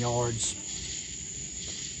 1,000 yards.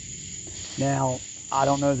 Now, I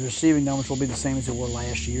don't know if the receiving numbers will be the same as they were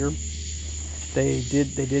last year. They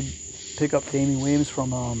did pick up Damien Williams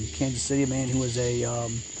from Kansas City, a man who was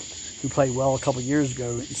who played well a couple years ago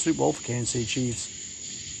in the Super Bowl for Kansas City Chiefs.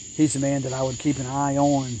 He's the man that I would keep an eye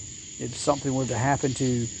on if something were to happen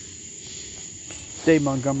to Dave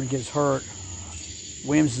Montgomery gets hurt.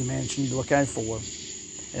 Williams is the man that you need to look out for.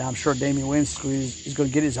 And I'm sure Damien Williams is going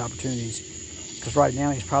to get his opportunities, because right now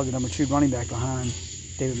he's probably the number 2 running back behind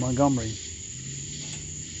David Montgomery.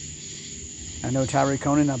 I know Tyree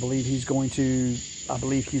Conan, I believe he's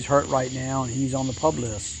hurt right now, and he's on the PUP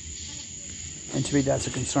list. And to me, that's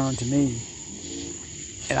a concern to me.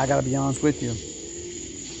 And I got to be honest with you,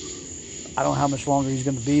 I don't know how much longer he's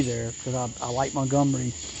going to be there, because I like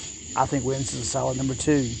Montgomery. I think Williams is a solid number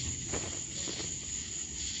 2.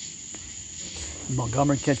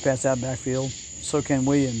 Montgomery catch pass out backfield. So can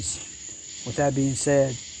Williams. With that being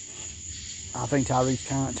said, I think Tyreek's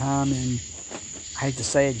time, and I hate to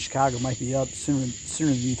say it, Chicago might be up sooner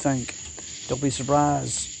than you think. Don't be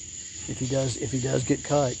surprised if he does get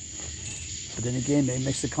cut. But then again, they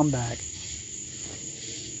makes the comeback.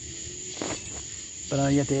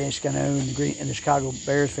 But you have to ask, I know, and the Chicago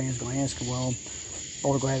Bears fans are going to ask him, well,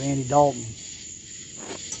 we're going to have Andy Dalton.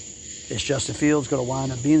 Is Justin Fields going to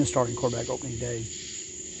wind up being the starting quarterback opening day?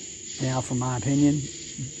 Now, from my opinion,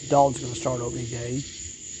 Dalton's going to start opening day.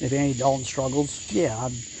 If Andy Dalton struggles, yeah,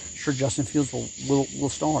 I'm sure Justin Fields will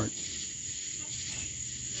start.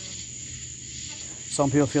 Some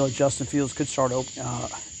people feel that Justin Fields could start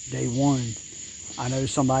day one. I know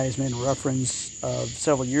somebody has made a reference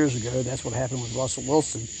several years ago. That's what happened with Russell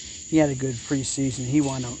Wilson. He had a good preseason. He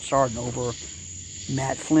wound up starting over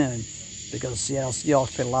Matt Flynn because Seattle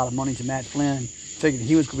Seahawks paid a lot of money to Matt Flynn, figured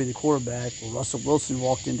he was going to be the quarterback. Well, Russell Wilson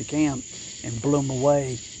walked into camp and blew him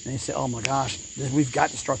away. And they said, oh my gosh, we've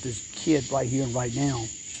got to start this kid right here and right now.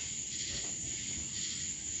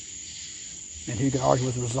 And who can argue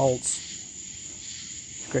with the results?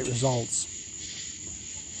 Great results.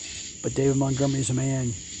 But David Montgomery's a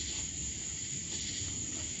man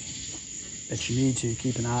that you need to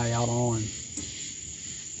keep an eye out on.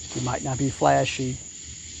 He might not be flashy,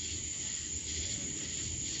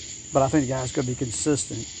 but I think the guy's going to be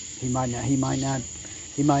consistent. He might not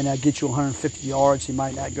get you 150 yards. He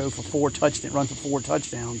might not go for run for 4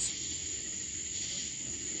 touchdowns.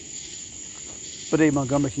 But David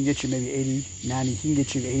Montgomery can get you maybe 80, 90. He can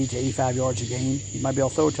get you 80 to 85 yards a game. He might be able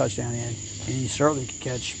to throw a touchdown in, and he certainly can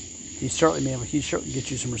catch. He certainly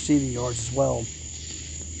get you some receiving yards as well.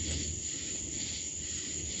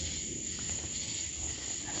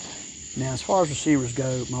 Now, as far as receivers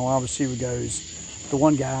go, my wide receiver goes, the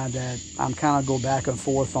one guy that I'm kind of go back and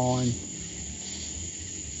forth on,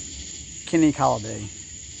 Kenny Golladay.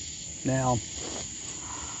 Now,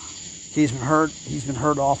 he's been hurt. He's been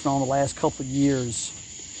hurt off and on the last couple of years.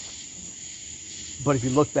 But if you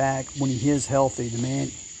look back, when he is healthy, the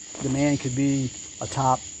man could be a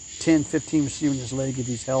top 10, 15 receiver in this league if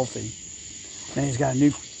he's healthy. Now he's got a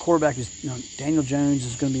new quarterback. Daniel Jones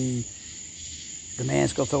is going to be the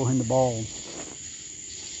man's going to throw him the ball.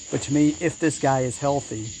 But to me, if this guy is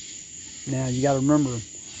healthy, now you got to remember,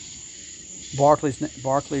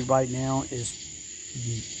 Barkley right now is,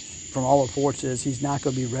 from all reports, he's not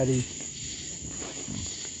going to be ready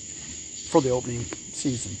for the opening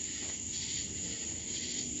season.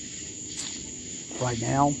 Right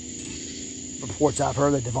now, reports I've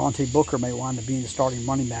heard that Devontae Booker may wind up being the starting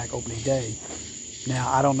running back opening day.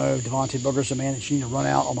 Now, I don't know if Devontae Booker's a man that you need to run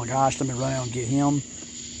out. Oh my gosh, let me run out and get him.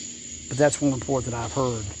 But that's one report that I've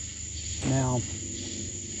heard. Now,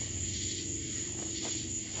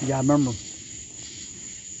 you got to remember,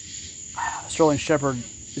 Sterling Shepard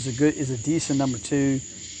is a decent number 2.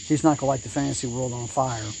 He's not going to light the fantasy world on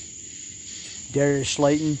fire. Darius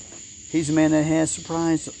Slayton, he's a man that has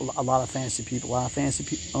surprised a lot of fantasy people. A lot of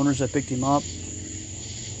fantasy owners have picked him up,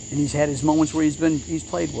 and he's had his moments where he's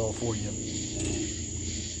played well for you.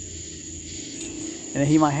 And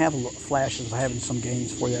he might have flashes of having some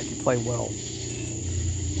games for you that can play well.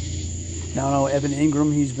 Now, I know Evan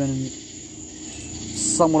Ingram, he's been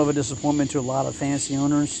somewhat of a disappointment to a lot of fantasy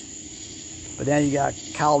owners. But now you got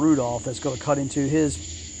Kyle Rudolph that's going to cut into his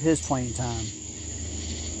playing time.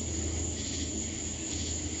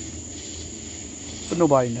 But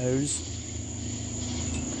nobody knows.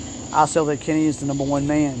 I still think Kenny is the number 1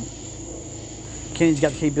 man. Kenny's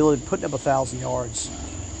got the capability of putting up 1,000 yards.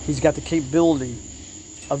 He's got the capability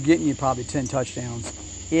of getting you probably 10 touchdowns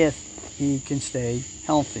if he can stay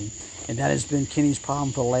healthy. And that has been Kenny's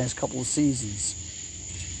problem for the last couple of seasons.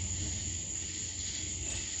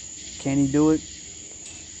 Can he do it?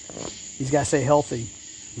 He's got to stay healthy.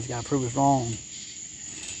 He's got to prove us wrong.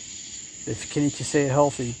 If Kenny can stay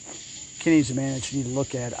healthy, Kenny's the man that you need to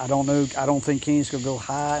look at. I don't think Kenny's going to go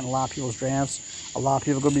high in a lot of people's drafts. A lot of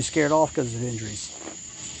people are going to be scared off because of injuries.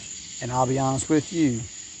 And I'll be honest with you.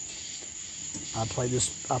 I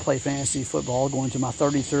play fantasy football going into my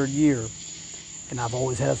 33rd year. And I've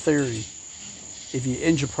always had a theory. If you're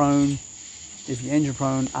injury prone,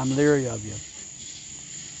 I'm leery of you.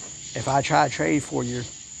 If I try to trade for you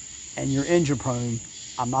and you're injury prone,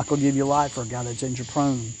 I'm not going to give you a lot for a guy that's injury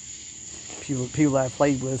prone. People that I've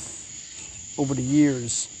played with over the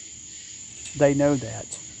years, they know that.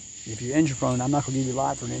 If you're injury prone, I'm not going to give you a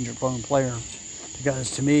lot for an injury prone player,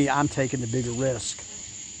 because to me, I'm taking the bigger risk.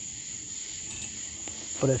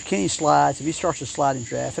 But if Kenny slides, if he starts to slide in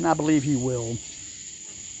draft, and I believe he will,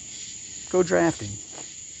 go draft him.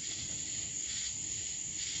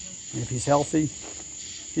 And if he's healthy,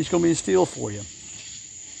 he's going to be a steal for you.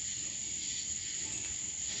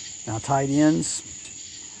 Now, tight ends,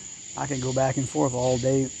 I can go back and forth all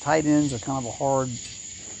day. Tight ends are kind of a hard.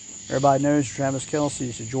 Everybody knows Travis Kelce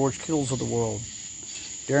is the George Kittles of the world.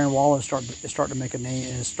 Darren Waller is starting to make a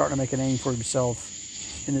name for himself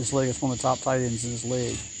in this league. It's one of the top tight ends in this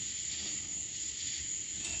league.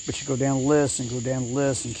 But you go down the list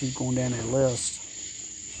and keep going down that list.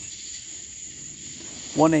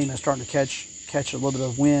 One name that's starting to catch a little bit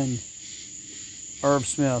of wind, Irv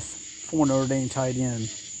Smith, former Notre Dame tight end.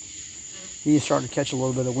 He's starting to catch a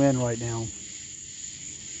little bit of wind right now.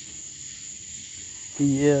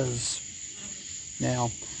 He is. Now,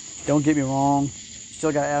 don't get me wrong.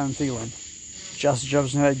 Still got Adam Thielen. Justin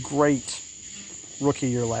Jefferson had a great rookie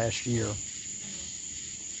year last year.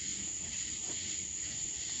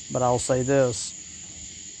 But I'll say this.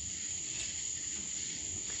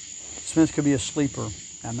 Smith could be a sleeper.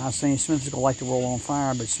 I'm not saying Smith's going to like to roll on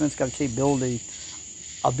fire, but Smith's got the capability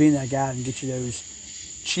of being that guy and get you those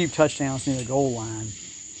cheap touchdowns near the goal line.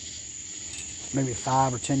 Maybe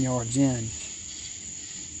 5 or 10 yards in.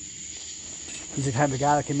 He's the type of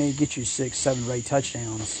guy that can maybe get you 6, 7, or 8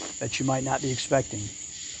 touchdowns that you might not be expecting.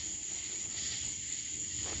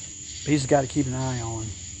 But he's the guy to keep an eye on.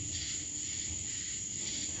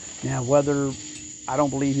 Now, I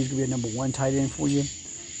don't believe he's going to be a number 1 tight end for you,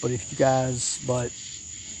 but if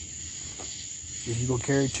you go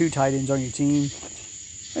carry 2 tight ends on your team,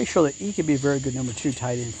 make sure that he can be a very good number 2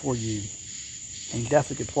 tight end for you. And you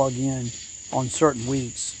definitely could plug in on certain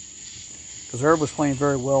weeks. Because Herb was playing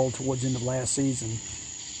very well towards the end of last season.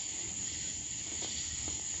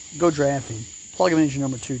 Go draft him. Plug him in as your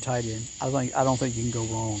number 2 tight end. I don't think you can go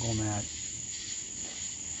wrong on that.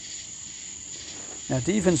 Now,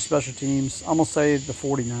 defense, special teams, I'm going to say the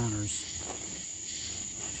 49ers.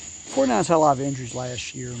 49ers had a lot of injuries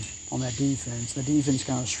last year on that defense. The defense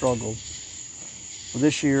kind of struggled. Well,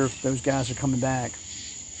 this year, those guys are coming back,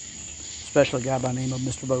 especially a guy by the name of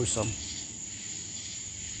Mr. Bosa.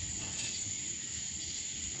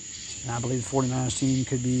 And I believe the 49ers team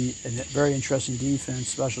could be a very interesting defense,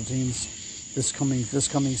 special teams this coming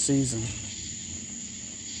season.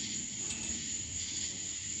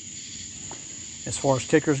 As far as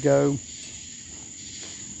kickers go,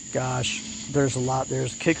 gosh, there's a lot.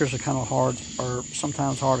 Kickers are kind of hard, or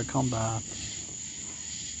sometimes hard to come by.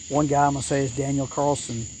 One guy I'm going to say is Daniel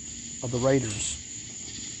Carlson of the Raiders.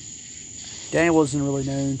 Daniel wasn't really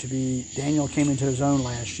known to be. Daniel came into his own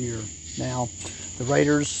last year. Now, the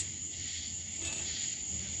Raiders,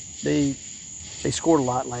 they scored a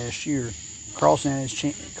lot last year.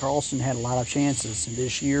 Carlson had a lot of chances, and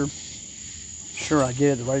this year, sure, I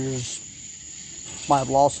get it. The Raiders might have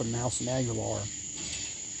lost some Nelson Aguilar.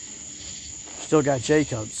 Still got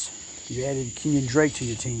Jacobs. You added Kenyon Drake to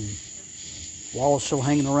your team. Wallace still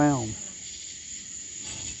hanging around.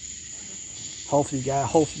 Hopefully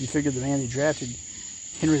you figure the man they drafted,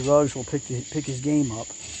 Henry Ruggs, will pick his game up.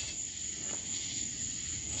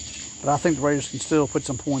 But I think the Raiders can still put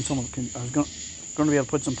some points on going to be able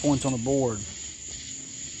to put some points on the board.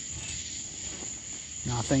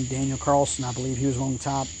 Now, I think Daniel Carlson, I believe he was one of the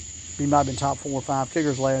top. He might have been top 4 or 5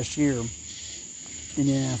 kickers last year in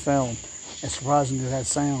the NFL. As surprising as that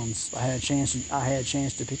sounds, I had a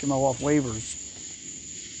chance to pick him up off waivers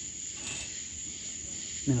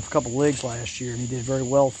in a couple leagues last year, and he did very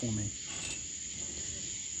well for me.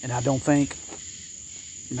 And I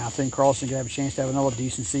think Carlson could have a chance to have another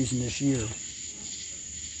decent season this year.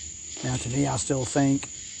 Now, to me, I still think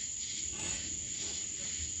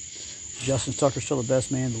Justin Tucker's still the best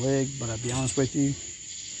man in the league, but I'll be honest with you,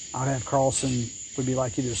 I'd have Carlson would be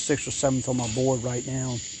like either 6th or 7th on my board right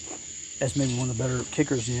now. That's maybe one of the better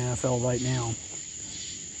kickers in the NFL right now.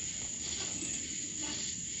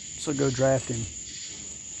 So go draft him.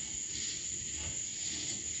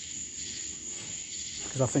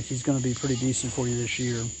 Because I think he's going to be pretty decent for you this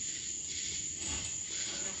year.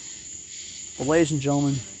 Well, ladies and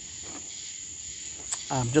gentlemen,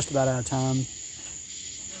 I'm just about out of time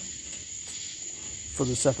for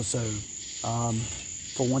this episode.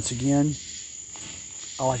 For once again,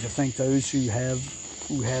 I'd like to thank those who have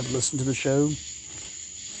listened to the show,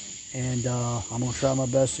 and I'm going to try my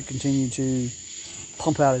best to continue to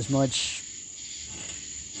pump out as much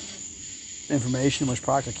information, as much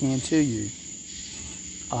product I can to you.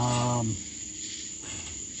 I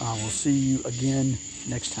will see you again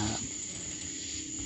next time.